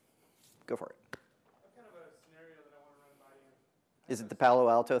else? Go for it. I've kind of a scenario that I want to run by you. Is it the Palo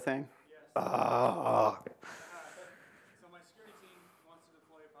Alto thing? Yes. Oh. So my security team wants to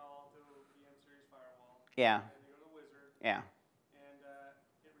deploy a Palo Alto VM series firewall. Yeah. And they go to the wizard. Yeah. And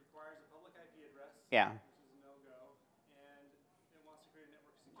it requires a public IP address. Yeah. Which is a no-go. And it wants to create a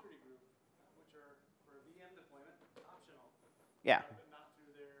network security group, which are, for a VM deployment, optional. Yeah. But not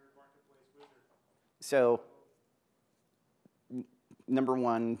through their marketplace wizard. So, number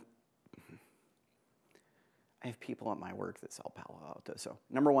one, I have people at my work that sell Palo Alto. So,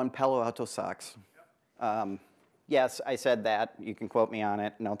 number one, Palo Alto sucks. Yep. Yes, I said that. You can quote me on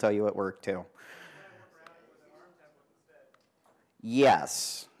it, and I'll tell you it worked too.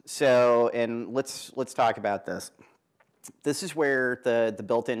 Yes. So, and let's talk about this. This is where the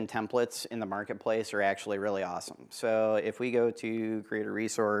built-in templates in the marketplace are actually really awesome. So, if we go to create a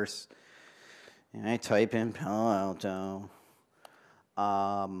resource, and I type in Palo Alto,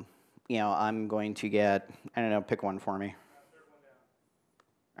 I'm going to get, I don't know, pick one for me.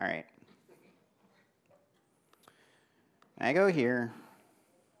 All right. I go here.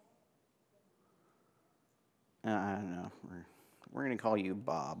 I don't know. we're going to call you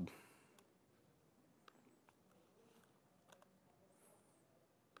Bob.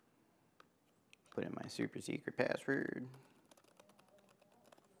 Put in my super secret password.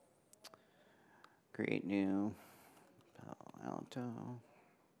 Create new Palo Alto.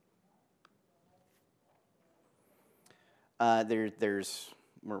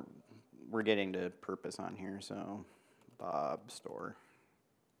 We're getting to purpose on here, so Bob store.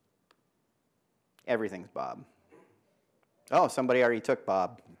 Everything's Bob. Oh, somebody already took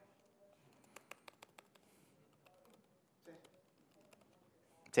Bob.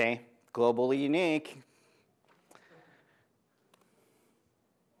 Tay, globally unique.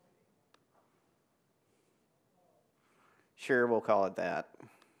 Sure, we'll call it that.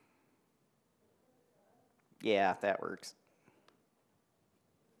 Yeah, that works.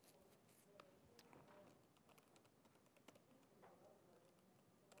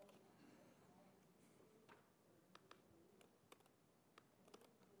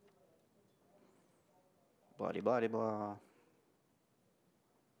 Blah, blah, blah, blah.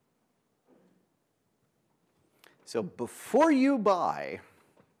 So before you buy,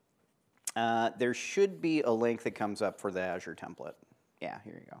 there should be a link that comes up for the Azure template. Yeah,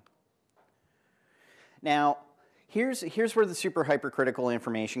 here you go. Now, here's where the super hypercritical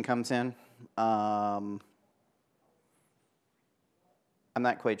information comes in. I'm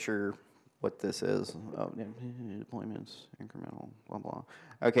not quite sure what this is. Oh, deployments, incremental, blah, blah.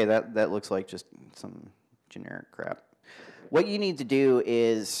 Okay, that looks like just some generic crap. What you need to do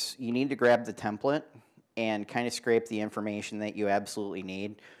is you need to grab the template and kind of scrape the information that you absolutely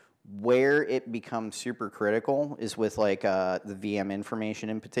need. Where it becomes super critical is with like the VM information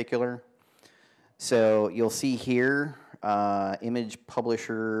in particular. So you'll see here, image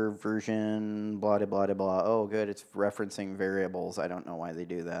publisher version, blah, blah, blah, blah. Oh, good, it's referencing variables. I don't know why they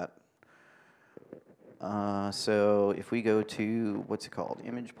do that. So if we go to, what's it called,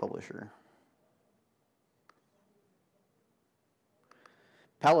 image publisher.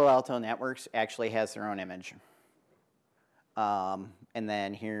 Palo Alto Networks actually has their own image. And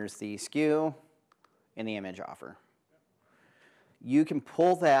then here's the SKU and the image offer. You can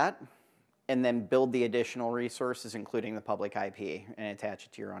pull that and then build the additional resources, including the public IP, and attach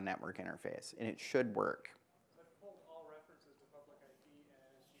it to your own network interface. And it should work. So I've pulled all references to public IP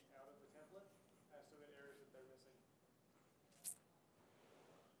and sheet out of the template as to the areas that they're missing,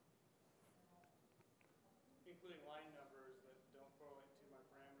 including line numbers that don't correlate to my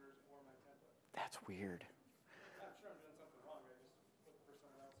parameters or my template. That's weird. I'm sure I'm doing something wrong. I just look for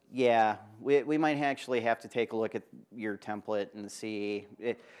someone else. Yeah, we might actually have to take a look at your template and see.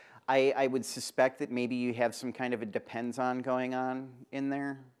 I would suspect that maybe you have some kind of a depends on going on in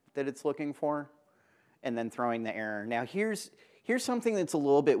there that it's looking for, and then throwing the error. Now here's something that's a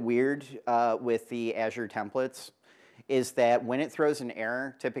little bit weird with the Azure templates, is that when it throws an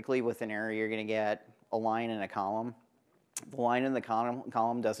error, typically with an error you're going to get a line and a column. The line in the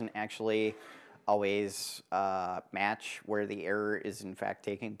column doesn't actually always match where the error is in fact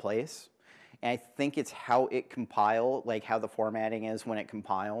taking place. And I think it's how it compile, like how the formatting is when it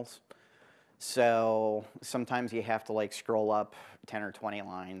compiles. So sometimes you have to like scroll up 10 or 20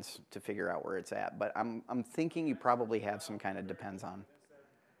 lines to figure out where it's at. But I'm thinking you probably have some kind of depends on.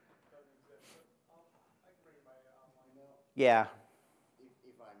 Yeah.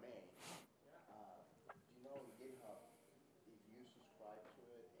 If I may, you know in GitHub, if you subscribe to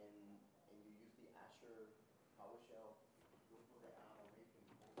it and you use the Azure PowerShell, you put the animation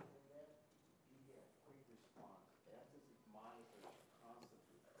post in there, you get a quick response. That just monitors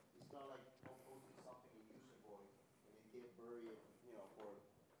constantly. It's not like posting something a user board and it get buried, you know, for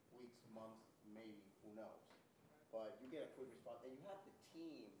weeks, months, maybe, who knows. But you get a quick response, and you have the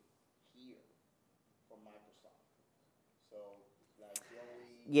team here from Microsoft. So like the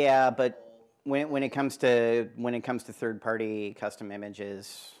only Yeah, but when it comes to third-party custom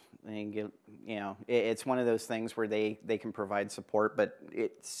images, it's one of those things where they can provide support, but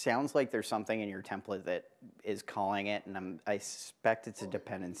it sounds like there's something in your template that is calling it, and I suspect it's a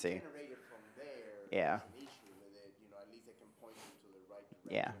dependency. generated from there. Yeah. There's an issue with it, you know, at least it can point you to the right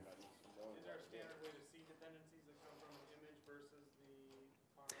direction. Yeah. At least knowing Is there a what it standard way to see dependencies that come from the image versus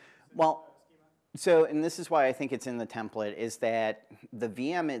the Well, schema? So, and this is why I think it's in the template, is that the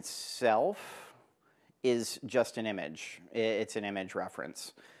VM itself is just an image. It's an image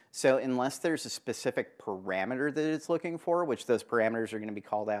reference. So unless there's a specific parameter that it's looking for, which those parameters are going to be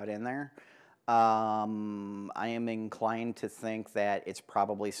called out in there, I am inclined to think that it's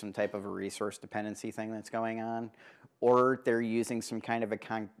probably some type of a resource dependency thing that's going on, or they're using some kind of a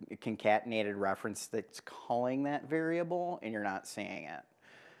concatenated reference that's calling that variable, and you're not seeing it.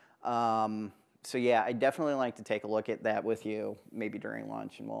 So yeah, I'd definitely like to take a look at that with you, maybe during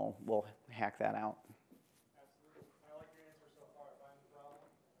lunch, and we'll hack that out. Absolutely. I like your answer so far. Find the problem,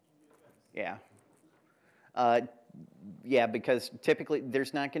 easy to fix. Yeah. Yeah, because typically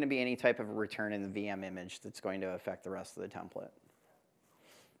there's not going to be any type of return in the VM image that's going to affect the rest of the template.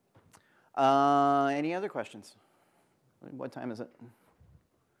 Any other questions? What time is it?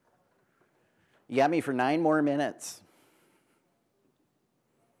 You got me for 9 more minutes.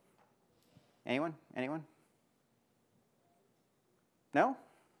 Anyone? Anyone? No?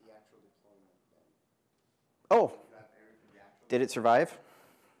 The actual deployment then. Oh, You have everything, the actual did it survive?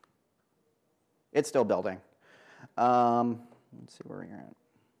 It's still building. Let's see where we're at.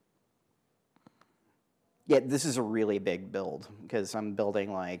 Yeah, this is a really big build because I'm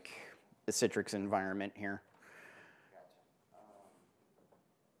building like a Citrix environment here. Gotcha.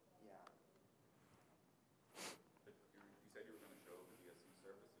 Yeah. But you said you were going to show the DSC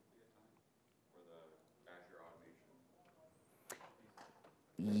services via time, or the Azure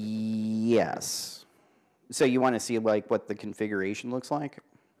automation? Yes. So you want to see like what the configuration looks like?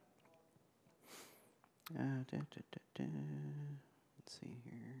 Let's see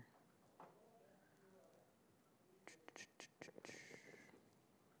here.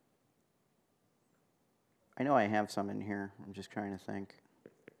 I know I have some in here. I'm just trying to think.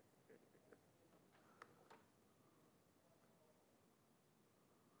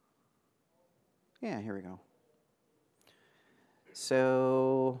 Yeah, here we go.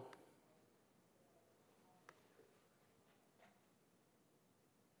 So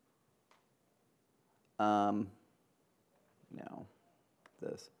no,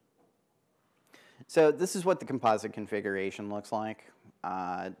 this. So this is what the composite configuration looks like.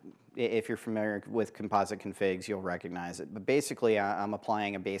 If you're familiar with composite configs, you'll recognize it. But basically, I'm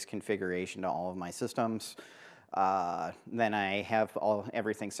applying a base configuration to all of my systems. Then I have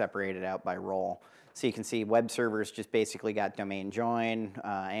everything separated out by role. So you can see web servers just basically got domain join.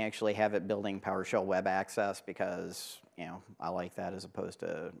 I actually have it building PowerShell web access because I like that as opposed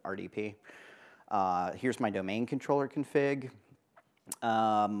to RDP. Here's my domain controller config,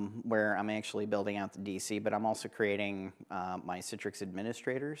 where I'm actually building out the DC, but I'm also creating my Citrix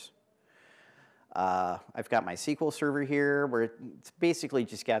administrators. I've got my SQL server here, where it's basically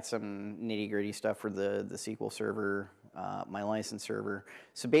just got some nitty-gritty stuff for the SQL server, my license server.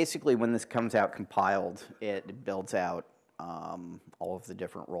 So basically, when this comes out compiled, it builds out all of the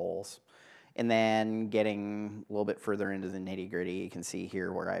different roles. And then getting a little bit further into the nitty-gritty, you can see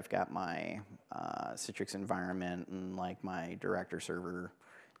here where I've got my Citrix environment and like my director server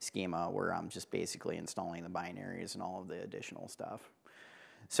schema, where I'm just basically installing the binaries and all of the additional stuff.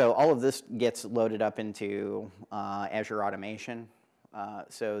 So all of this gets loaded up into Azure Automation.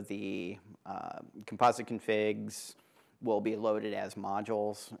 So the composite configs will be loaded as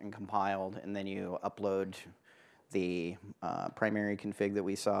modules and compiled, and then you upload the primary config that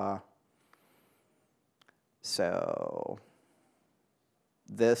we saw. So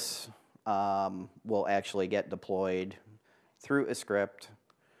this will actually get deployed through a script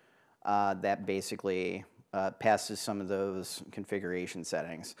that basically passes some of those configuration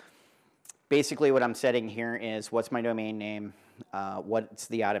settings. Basically what I'm setting here is what's my domain name, what's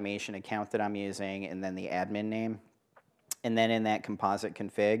the automation account that I'm using, and then the admin name. And then in that composite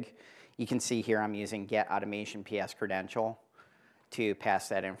config, you can see here I'm using get automation PS credential to pass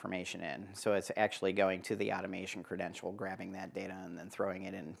that information in. So it's actually going to the automation credential, grabbing that data, and then throwing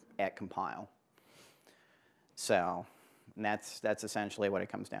it in at compile. So that's essentially what it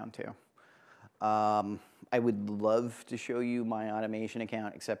comes down to. I would love to show you my automation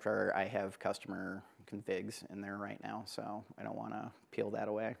account, except for I have customer configs in there right now, so I don't want to peel that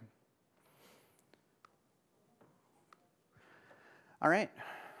away. All right.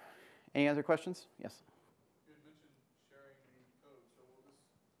 Any other questions? Yes. You had mentioned sharing the code, so will this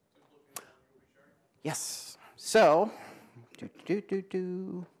template be the one you will be sharing? Yes. So,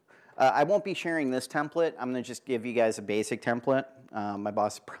 I won't be sharing this template. I'm going to just give you guys a basic template. My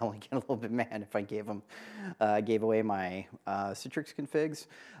boss would probably get a little bit mad if I gave away my Citrix configs.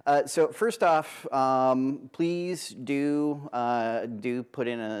 So first off, please do put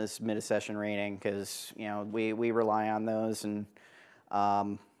in a submit a session rating, because we rely on those, and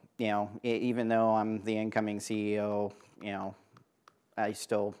even though I'm the incoming CEO, I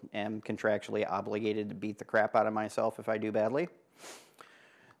still am contractually obligated to beat the crap out of myself if I do badly.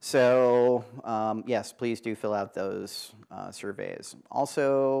 So yes, please do fill out those surveys.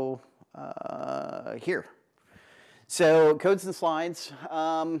 Also, here. So codes and slides,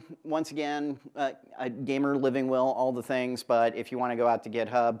 once again, Gamer Living Will, all the things, but if you want to go out to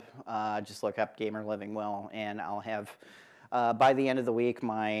GitHub, just look up Gamer Living Will, and I'll have by the end of the week,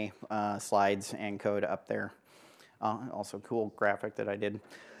 my slides and code up there. Also cool graphic that I did.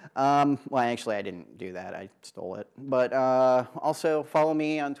 Well, actually, I didn't do that. I stole it. But also follow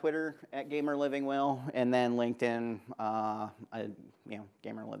me on Twitter at GamerLivingWell, and then LinkedIn,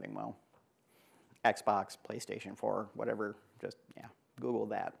 GamerLivingWell. Xbox, PlayStation 4, whatever. Just, yeah, Google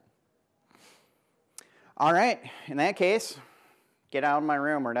that. All right. In that case, get out of my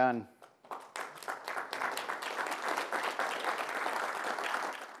room. We're done.